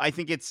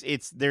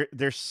it's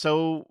they're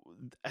so,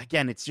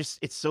 again,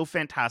 it's so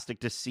fantastic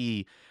to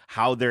see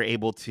how they're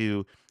able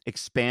to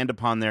expand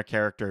upon their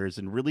characters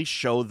and really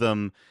show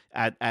them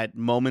at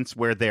moments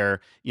where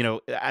they're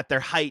at their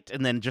height,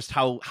 and then just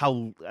how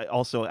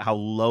also how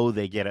low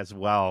they get as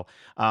well.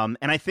 And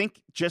I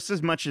think just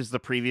as much as the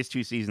previous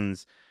two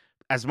seasons,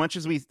 as much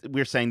as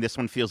we're saying this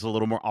one feels a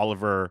little more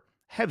Oliver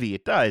heavy,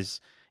 it does.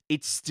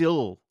 It's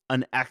still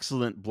an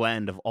excellent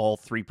blend of all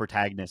three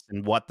protagonists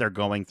and what they're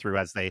going through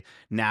as they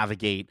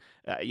navigate,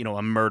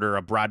 a murder,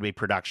 a Broadway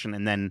production,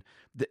 and then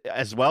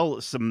as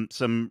well some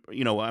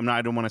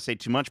I don't want to say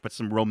too much, but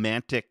some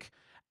romantic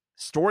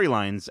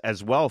storylines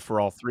as well for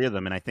all three of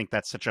them. And I think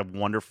that's such a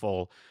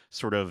wonderful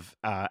sort of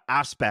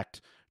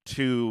aspect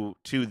to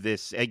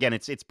this. Again,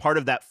 it's part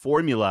of that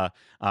formula,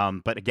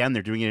 but again,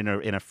 they're doing it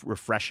in a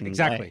refreshing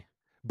Exactly. way.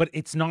 But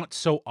it's not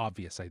so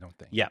obvious, I don't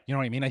think. Yeah. You know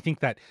what I mean? I think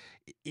that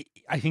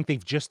I think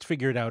they've just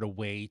figured out a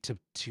way to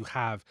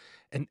have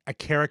a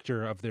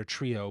character of their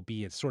trio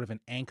be a sort of an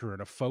anchor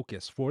and a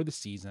focus for the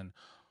season,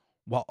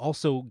 while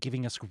also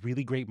giving us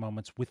really great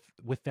moments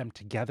with them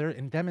together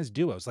and them as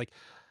duos. Like,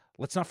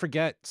 let's not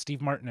forget Steve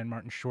Martin and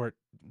Martin Short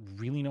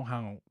really know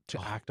how to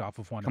Oh, act off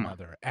of one come on.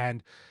 another.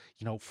 And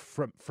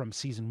from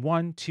season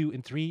 1, 2,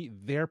 and 3,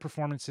 their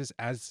performances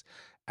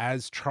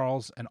as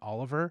Charles and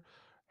Oliver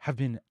have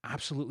been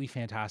absolutely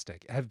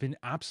fantastic, have been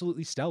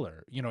absolutely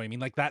stellar. You know what I mean?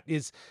 Like that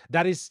is,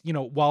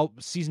 while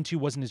season 2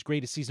 wasn't as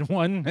great as season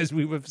 1, as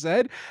we have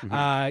said,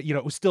 Mhm.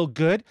 it was still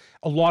good.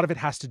 A lot of it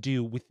has to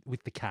do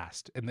with the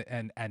cast and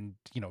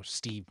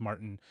Steve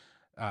Martin,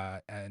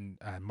 and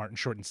Martin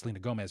Short and Selena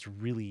Gomez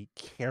really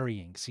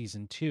carrying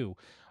season 2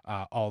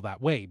 all that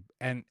way.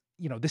 And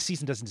this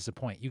season doesn't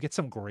disappoint. You get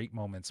some great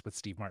moments with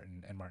Steve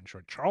Martin and Martin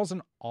Short. Charles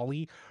and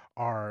Ollie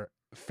are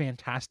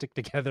fantastic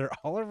together.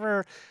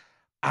 Oliver,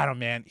 I don't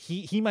know, man.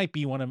 He might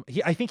be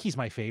I think he's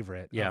my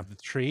favorite Yeah. of the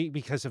three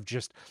because of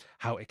just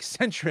how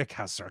eccentric,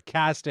 how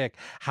sarcastic,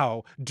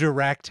 how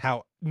direct,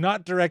 how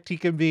not direct he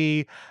can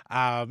be.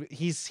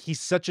 He's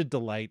such a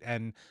delight,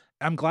 and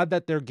I'm glad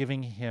that they're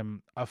giving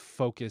him a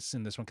focus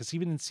in this one, because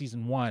even in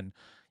season 1,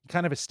 you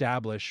kind of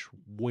establish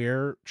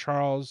where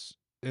Charles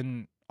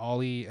and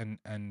Ollie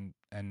and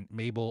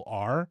Mabel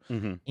are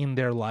Hmm. in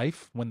their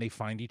life when they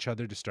find each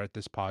other to start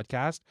this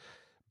podcast.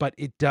 But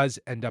it does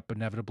end up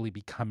inevitably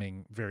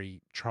becoming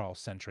very Charles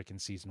centric in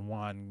season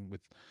 1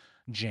 with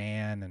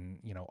Jan and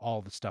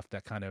all the stuff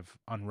that kind of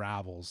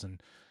unravels.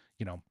 And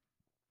you know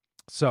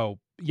so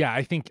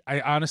yeah,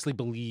 I honestly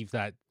believe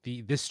that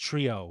this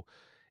trio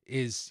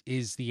is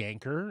the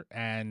anchor.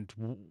 And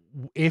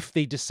if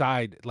they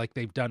decide, like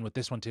they've done with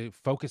this one, to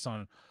focus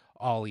on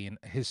Ollie and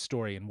his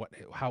story and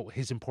how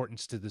his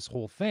importance to this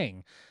whole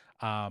thing,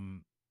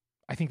 um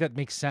I think that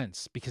makes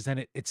sense, because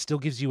then it still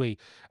gives you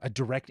a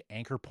direct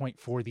anchor point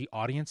for the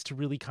audience to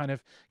really kind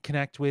of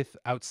connect with,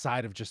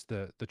 outside of just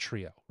the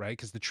trio, right?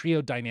 Because the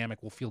trio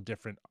dynamic will feel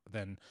different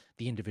than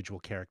the individual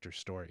character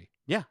story.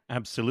 Yeah,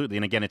 absolutely.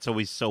 And again, it's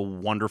always so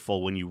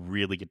wonderful when you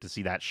really get to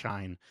see that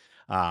shine.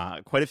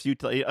 Quite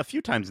a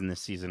few times in this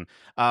season,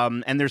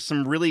 and there's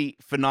some really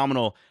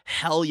phenomenal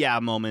hell yeah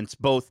moments,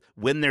 both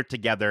when they're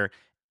together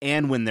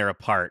and when they're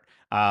apart.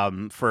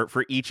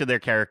 For each of their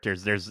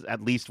characters, there's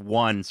at least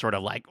one sort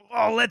of like,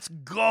 oh, let's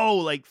go!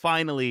 Like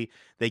finally,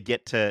 they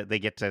get to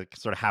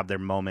sort of have their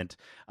moment,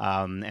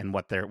 and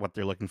what they're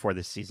looking for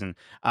this season.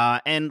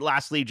 And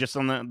lastly, just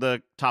on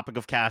the topic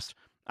of cast,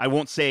 I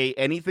won't say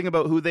anything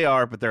about who they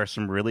are, but there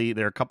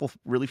are a couple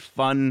really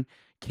fun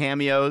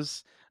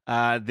cameos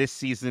this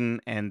season,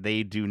 and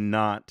they do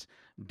not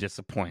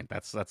disappoint.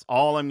 That's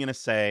all I'm gonna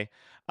say.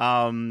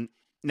 Um,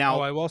 Oh, now,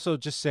 I will also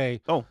just say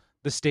oh,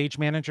 the stage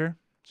manager,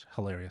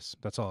 hilarious.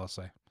 That's all I'll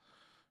say.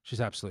 She's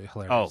absolutely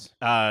oh,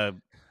 hilarious.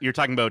 you're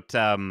talking about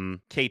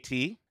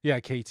KT. Yeah,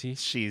 KT.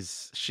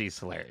 She's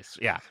hilarious.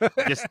 Yeah,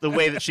 just the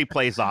way that she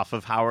plays off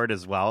of Howard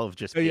as well, of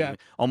just being Yeah,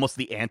 almost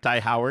the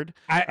anti-Howard.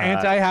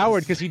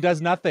 anti-Howard, because he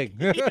does nothing.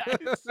 Yeah,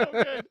 it's so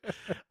good.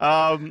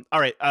 All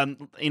right.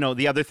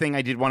 The other thing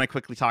I did want to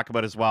quickly talk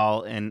about as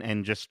well,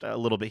 and just a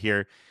little bit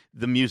here,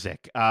 the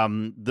music.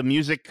 The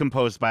music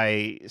composed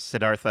by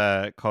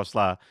Siddhartha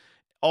Khosla,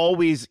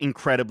 always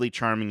incredibly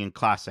charming and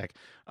classic.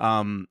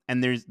 And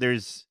there's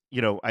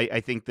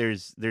I think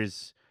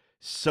there's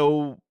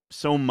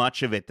so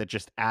much of it that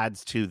just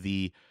adds to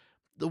the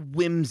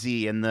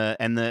whimsy and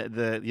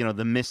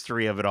the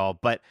mystery of it all.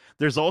 But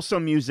there's also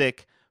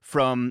music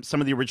from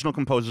some of the original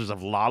composers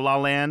of La La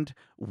Land,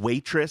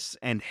 Waitress,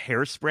 and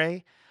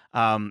Hairspray,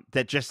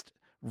 that just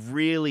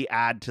really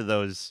add to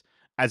those,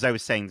 as I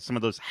was saying, some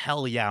of those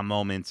hell yeah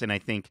moments. And I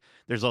think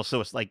there's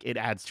also like it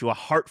adds to a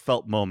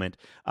heartfelt moment,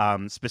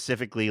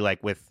 specifically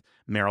like with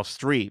Meryl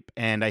Streep.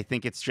 And I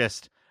think it's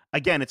just,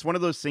 again, it's one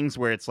of those things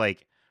where it's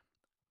like,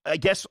 I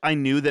guess I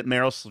knew that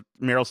Meryl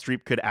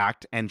Streep could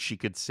act and she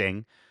could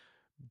sing,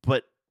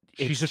 but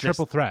She's a it's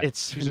triple just threat.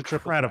 it's She's a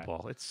triple threat.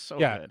 incredible. It's so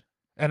Yeah. good.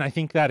 And I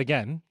think that,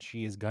 again,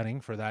 she is gunning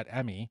for that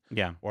Emmy,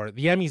 Yeah. or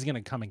the Emmy's going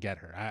to come and get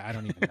her. I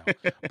don't even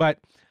know. But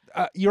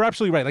you're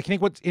absolutely right. Like, I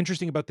think what's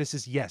interesting about this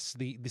is, yes,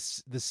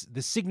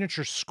 the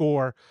signature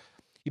score.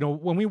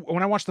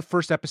 When I watched the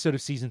first episode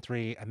of season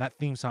 3 and that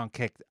theme song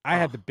kicked, I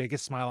had the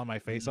biggest smile on my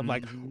face. I'm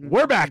like,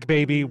 we're back,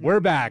 baby.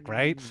 We're back,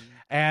 right?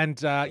 And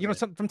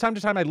from time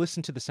to time, I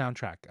listen to the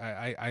soundtrack.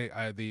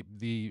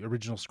 The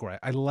original score.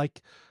 I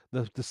like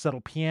the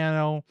subtle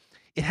piano.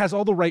 It has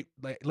all the right,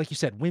 like you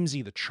said,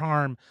 whimsy, the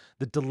charm,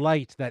 the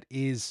delight that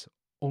is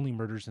Only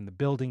Murders in the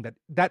Building.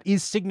 That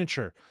is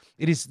signature.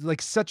 It is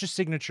like such a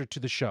signature to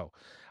the show.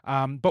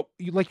 But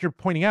like you're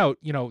pointing out,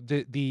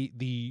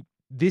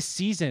 this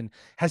season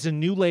has a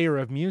new layer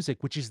of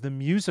music, which is the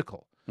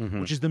musical,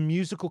 Mhm. which is the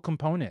musical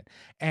component,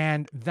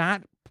 and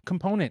that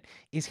component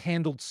is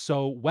handled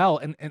so well.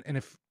 And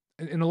if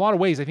in a lot of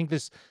ways, I think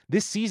this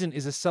season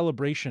is a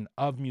celebration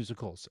of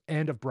musicals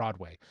and of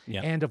Broadway,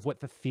 Yeah. and of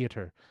what the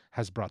theater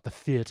has brought. The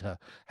theater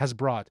has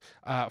brought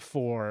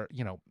for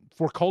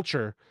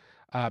culture,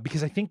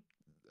 because I think,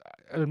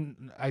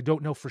 I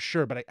don't know for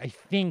sure, but I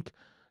think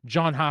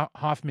John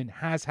Hoffman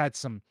has had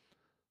some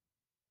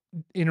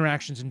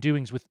interactions and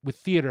doings with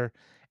theater,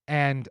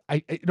 and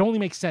it only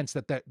makes sense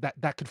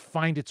that could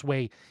find its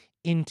way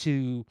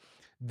into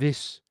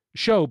this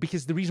show,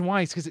 because the reason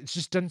why is because it's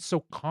just done so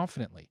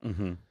confidently.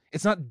 Mhm.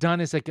 It's not done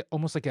as like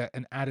almost like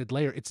an added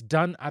layer. It's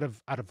done out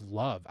of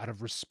love, out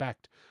of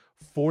respect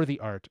for the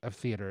art of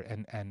theater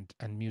and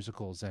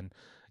musicals. And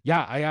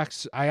yeah,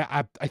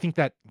 I think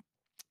that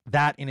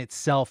that in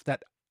itself,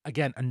 that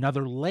again,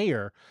 another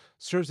layer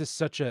serves as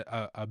such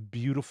a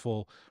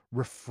beautiful,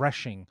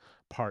 refreshing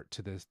part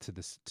to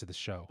the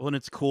show. Well, and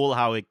it's cool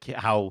how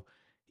how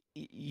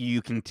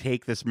you can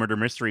take this murder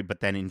mystery but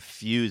then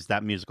infuse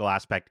that musical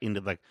aspect into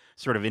the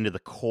sort of into the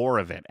core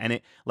of it, and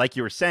it, like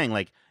you were saying,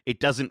 like it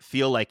doesn't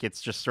feel like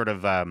it's just sort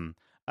of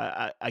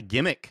a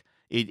gimmick.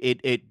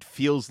 It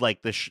feels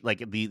like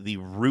like the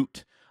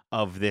root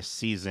of this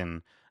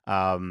season,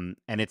 and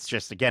it's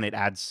just, again, it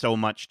adds so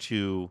much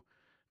to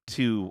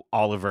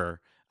Oliver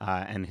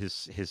and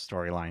his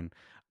storyline.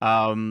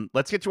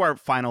 Let's get to our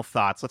final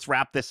thoughts. Let's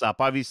wrap this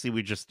up. Obviously,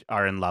 we just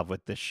are in love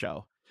with this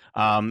show.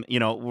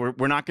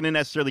 We're not going to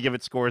necessarily give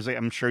it scores.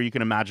 I'm sure you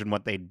can imagine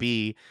what they'd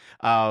be.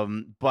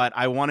 But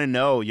I want to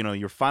know,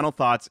 your final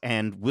thoughts,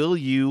 and will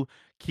you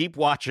keep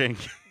watching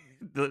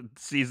the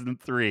season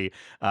 3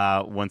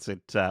 once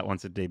it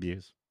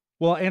debuts?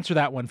 Well, I'll answer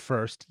that one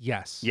first.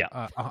 Yes.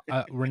 Yeah.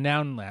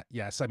 Renowned.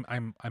 Yes,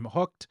 I'm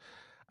hooked.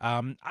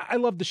 I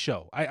love the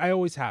show. I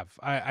always have.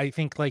 I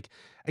think, like,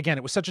 again,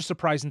 it was such a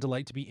surprise and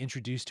delight to be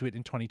introduced to it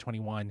in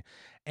 2021,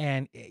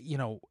 and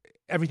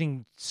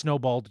everything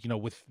snowballed.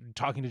 With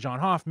talking to John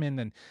Hoffman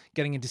and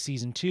getting into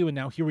season 2, and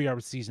now here we are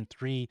with season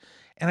 3,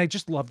 and I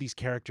just love these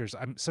characters.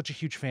 I'm such a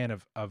huge fan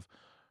of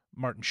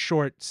Martin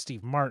Short,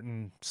 Steve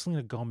Martin,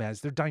 Selena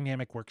Gomez. Their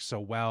dynamic works so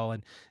well,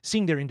 and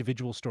seeing their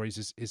individual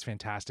stories is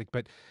fantastic.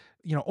 But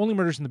Only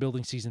Murders in the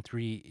Building season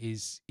 3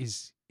 is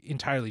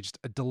entirely just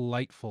a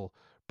delightful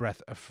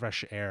breath of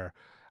fresh air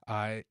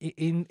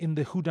in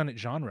the whodunit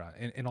genre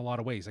in a lot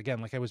of ways.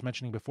 Again, like I was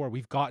mentioning before,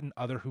 we've gotten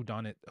other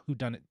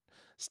whodunit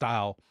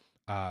style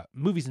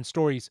movies and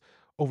stories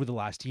over the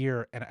last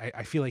year, and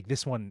I feel like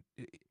this one,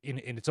 in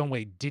its own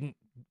way, didn't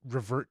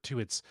revert to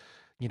its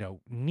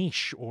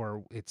niche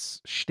or its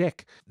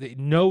shtick. It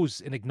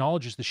knows and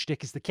acknowledges the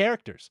shtick is the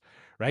characters,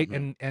 right?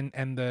 Mhm.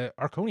 And the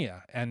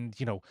Arconia, and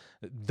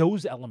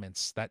those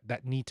elements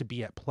that need to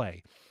be at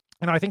play.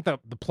 And I think the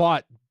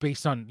plot,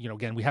 based on,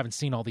 again, we haven't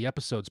seen all the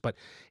episodes, but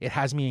it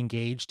has me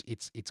engaged.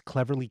 It's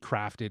cleverly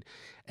crafted,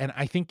 and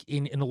I think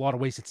in a lot of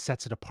ways it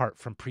sets it apart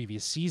from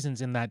previous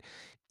seasons in that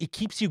it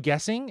keeps you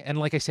guessing. And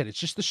like I said, it's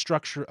just the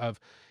structure of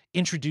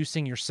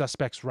introducing your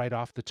suspects right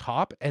off the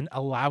top and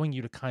allowing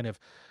you to kind of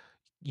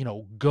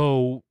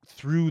go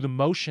through the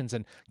motions,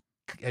 and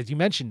as you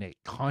mentioned, Nate,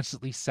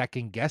 constantly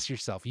second guess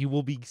yourself. You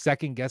will be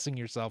second guessing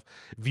yourself.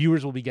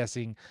 Viewers will be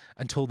guessing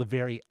until the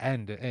very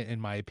end, in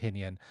my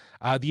opinion.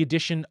 The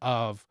addition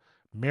of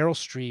Meryl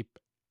Streep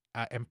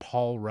and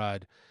Paul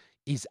Rudd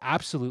is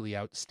absolutely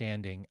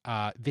outstanding.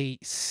 They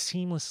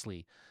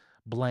seamlessly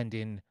blend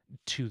in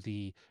to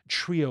the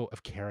trio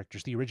of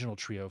characters, the original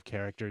trio of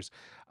characters,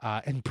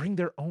 and bring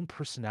their own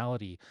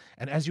personality.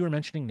 And as you were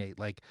mentioning, Nate,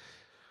 like,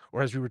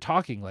 or as we were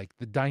talking, like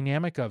the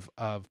dynamic of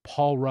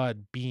Paul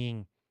Rudd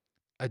being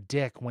a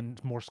dick when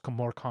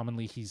more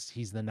commonly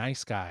he's the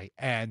nice guy,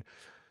 and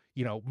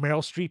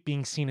Meryl Streep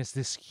being seen as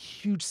this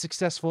huge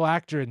successful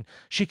actor and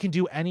she can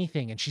do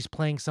anything, and she's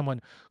playing someone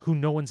who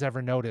no one's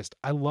ever noticed.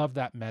 I love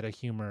that meta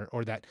humor,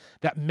 or that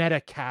meta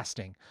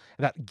casting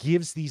that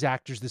gives these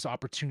actors this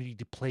opportunity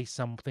to play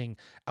something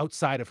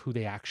outside of who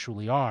they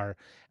actually are,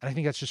 and I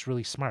think that's just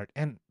really smart.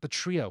 And the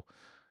trio,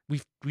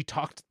 we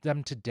talked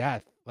them to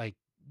death. Like,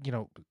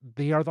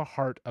 they are the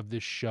heart of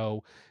this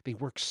show. They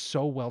work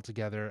so well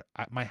together.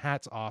 My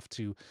hat's off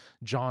to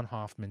John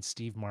Hoffman,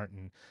 Steve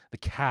Martin, the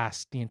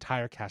cast, the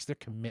entire cast, their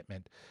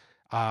commitment.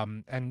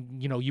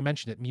 And you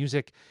mentioned it.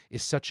 Music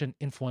is such an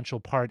influential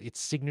part. It's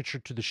signature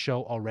to the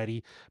show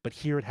already, but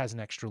here it has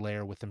an extra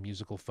layer with a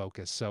musical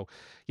focus. So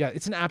yeah,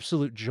 it's an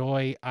absolute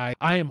joy. I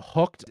am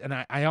hooked, and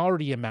I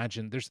already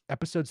imagine there's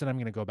episodes that I'm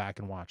going to go back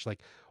and watch.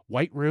 Like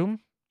White Room,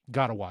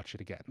 gotta watch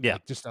it again. Yeah.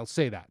 Like, just I'll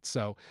say that.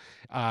 So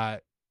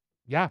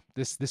yeah,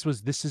 this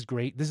is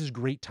great. This is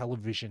great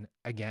television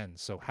again.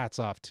 So hats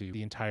off to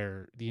the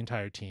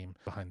entire team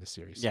behind the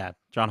series. Yeah,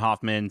 John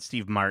Hoffman,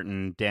 Steve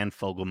Martin, Dan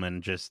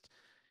Fogelman, just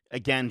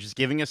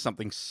giving us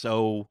something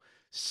so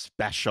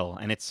special,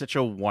 and it's such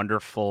a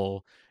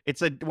wonderful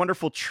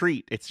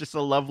treat. It's just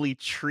a lovely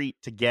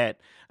treat to get,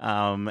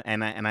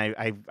 and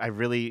I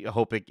really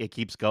hope it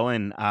keeps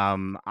going.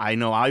 I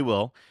know I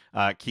will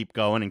keep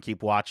going and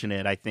keep watching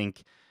it. I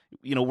think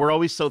we're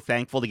always so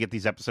thankful to get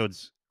these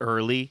episodes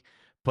early,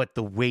 but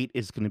the wait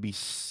is going to be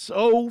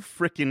so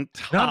freaking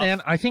tough. No,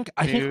 man, I think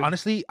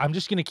honestly, I'm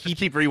just going to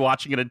keep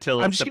rewatching it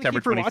until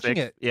September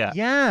 26th.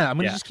 Yeah, I'm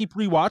going to just keep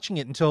rewatching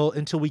it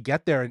until we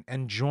get there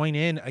and join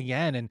in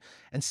again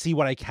and see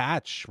what I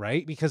catch,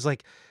 right? Because,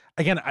 like,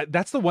 again,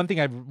 that's the one thing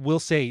I will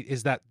say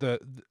is that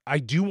I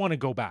do want to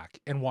go back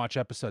and watch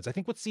episodes. I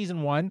think with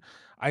season 1,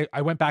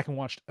 I went back and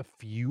watched a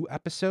few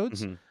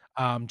episodes,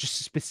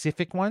 just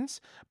specific ones,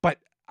 but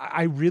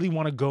I really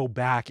want to go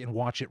back and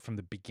watch it from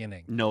the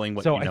beginning, knowing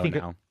what you know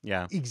now.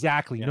 Yeah,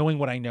 exactly. Yeah. Knowing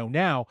what I know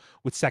now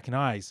with second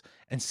eyes,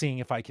 and seeing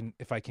if I can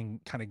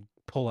kind of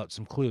pull out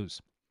some clues.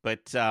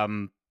 But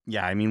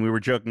yeah, I mean, we were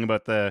talking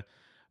about that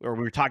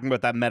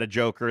meta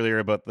joke earlier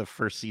about the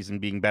first season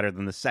being better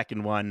than the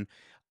second one.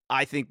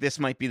 I think this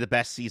might be the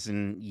best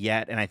season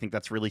yet, and I think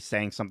that's really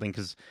saying something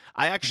because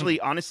I actually,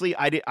 honestly,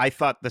 I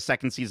thought the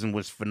second season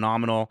was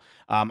phenomenal.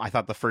 I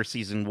thought the first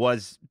season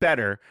was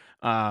better,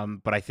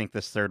 but I think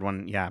this third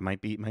one, yeah, might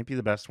be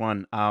the best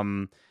one.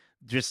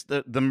 Just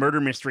the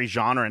murder mystery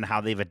genre and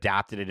how they've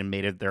adapted it and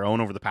made it their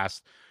own over the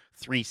past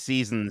 3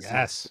 seasons.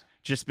 Yes.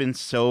 Just been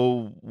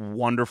so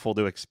wonderful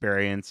to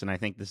experience, and I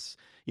think this,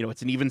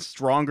 it's an even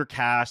stronger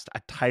cast,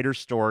 a tighter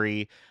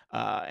story,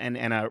 and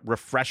a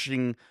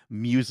refreshing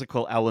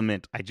musical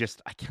element. I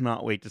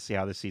cannot wait to see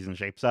how this season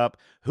shapes up,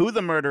 who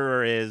the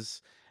murderer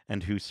is,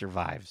 and who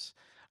survives.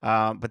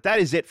 But that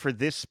is it for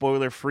this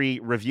spoiler-free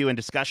review and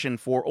discussion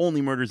for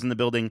Only Murders in the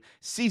Building,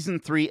 Season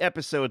 3,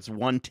 Episodes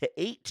 1 to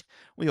 8.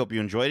 We hope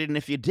you enjoyed it, and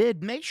if you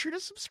did, make sure to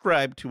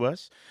subscribe to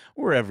us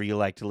wherever you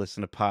like to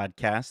listen to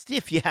podcasts,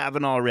 if you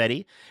haven't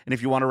already. And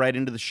if you want to write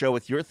into the show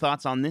with your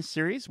thoughts on this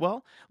series,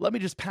 well, let me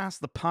just pass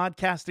the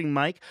podcasting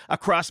mic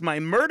across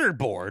my murder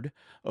board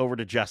over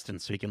to Justin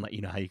so he can let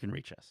you know how you can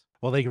reach us.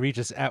 Well, they can reach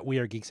us at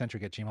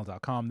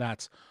wearegeekcentric@gmail.com.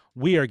 That's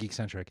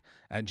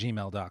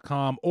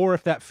wearegeekcentric@gmail.com. Or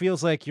if that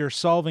feels like you're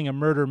solving a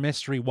murder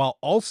mystery while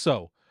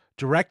also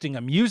directing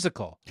a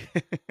musical,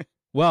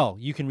 well,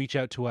 you can reach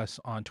out to us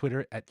on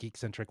Twitter at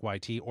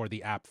GeekcentricYT, or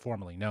the app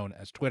formerly known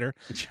as Twitter.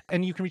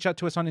 And you can reach out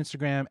to us on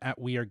Instagram at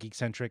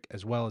wearegeekcentric,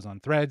 as well as on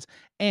Threads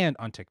and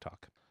on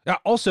TikTok.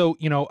 Also,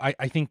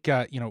 I think,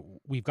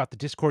 we've got the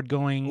Discord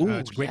going. Ooh,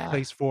 it's a great yeah.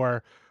 place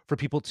for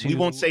people to We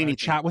won't say anything.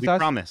 chat with we us.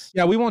 Promise.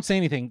 Yeah, we won't say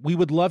anything. We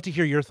would love to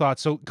hear your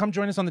thoughts. So come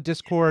join us on the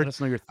Discord. Let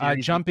us know your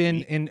theories. Jump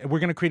in, and we're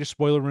going to create a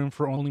spoiler room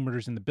for Only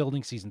Murders in the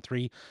Building Season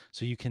 3,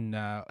 so you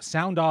can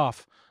sound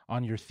off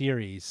on your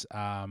theories.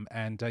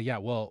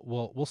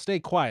 We'll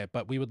stay quiet,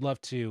 but we would love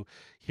to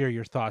hear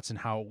your thoughts and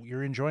how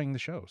you're enjoying the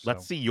show. So.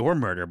 Let's see your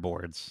murder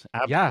boards.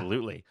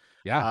 Absolutely.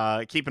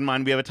 Yeah. Keep in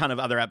mind, we have a ton of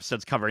other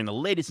episodes covering the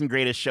latest and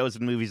greatest shows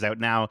and movies out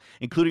now,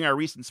 including our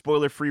recent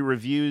spoiler-free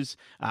reviews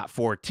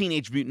for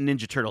Teenage Mutant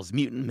Ninja Turtles,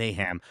 Mutant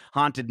Mayhem,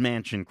 Haunted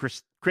Mansion,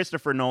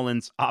 Christopher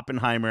Nolan's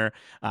Oppenheimer,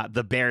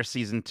 The Bear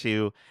Season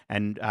 2,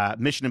 and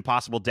Mission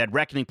Impossible Dead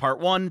Reckoning Part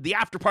 1, The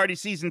After Party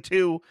Season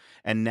 2,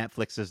 and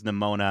Netflix's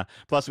Nimona.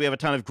 Plus, we have a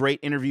ton of great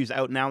interviews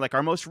out now, like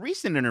our most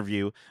recent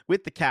interview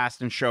with the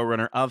cast and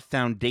showrunner of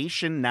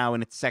Foundation, now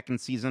in its 2nd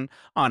season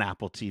on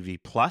Apple TV+.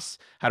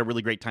 Had a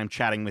really great time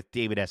chatting with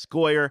David S.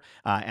 Goyer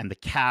and the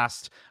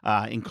cast,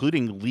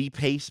 including Lee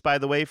Pace, by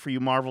the way, for you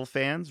Marvel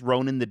fans,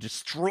 Ronan the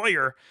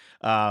Destroyer.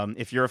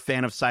 If you're a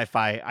fan of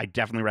sci-fi, I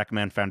definitely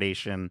recommend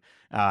Foundation.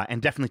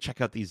 And definitely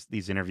check out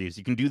these interviews.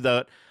 You can do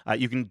that.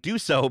 You can do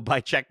so by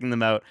checking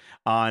them out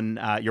on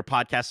your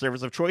podcast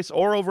service of choice,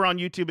 or over on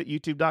YouTube at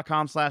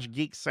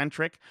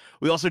youtube.com/geekcentric.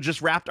 We also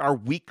just wrapped our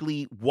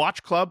weekly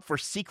watch club for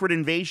Secret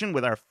Invasion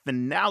with our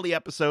finale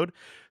episode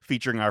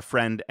featuring our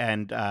friend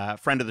and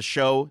friend of the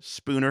show,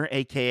 Spooner,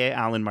 aka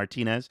Alan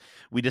Martinez.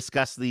 We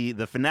discussed the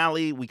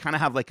finale. We kind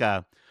of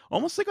have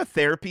almost like a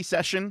therapy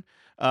session.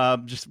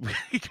 Just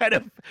kind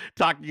of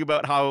talking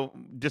about how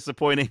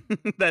disappointing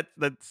that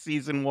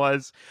season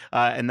was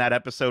and that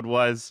episode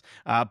was.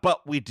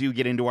 But we do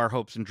get into our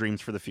hopes and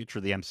dreams for the future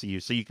of the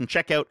MCU. So you can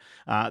check out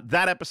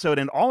that episode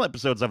and all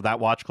episodes of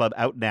that Watch Club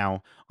out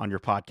now on your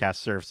podcast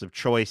service of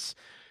choice.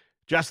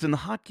 Justin, the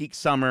Hot Geek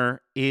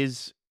Summer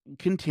is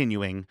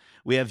continuing.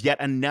 We have yet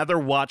another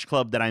Watch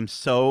Club that I'm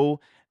so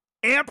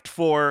amped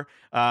for.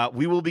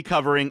 We will be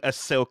covering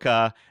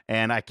Ahsoka,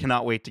 and I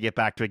cannot wait to get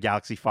back to a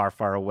galaxy far,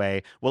 far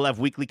away. We'll have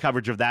weekly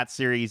coverage of that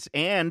series,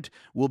 and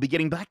we'll be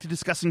getting back to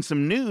discussing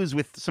some news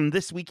with some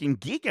This Week in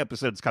Geek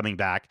episodes coming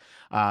back.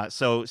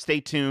 So stay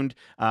tuned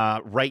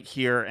right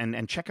here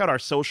and check out our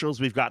socials.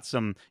 We've got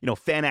some,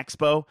 Fan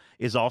Expo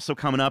is also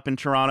coming up in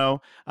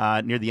Toronto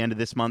near the end of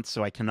this month,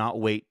 so I cannot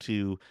wait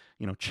to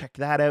check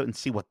that out and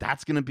see what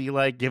that's going to be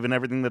like, given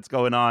everything that's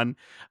going on.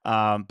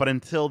 But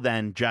until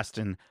then,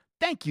 Justin,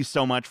 thank you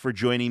so much for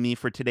joining me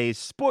for today's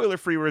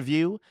spoiler-free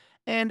review.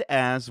 And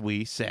as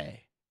we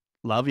say,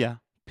 love ya.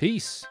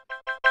 Peace.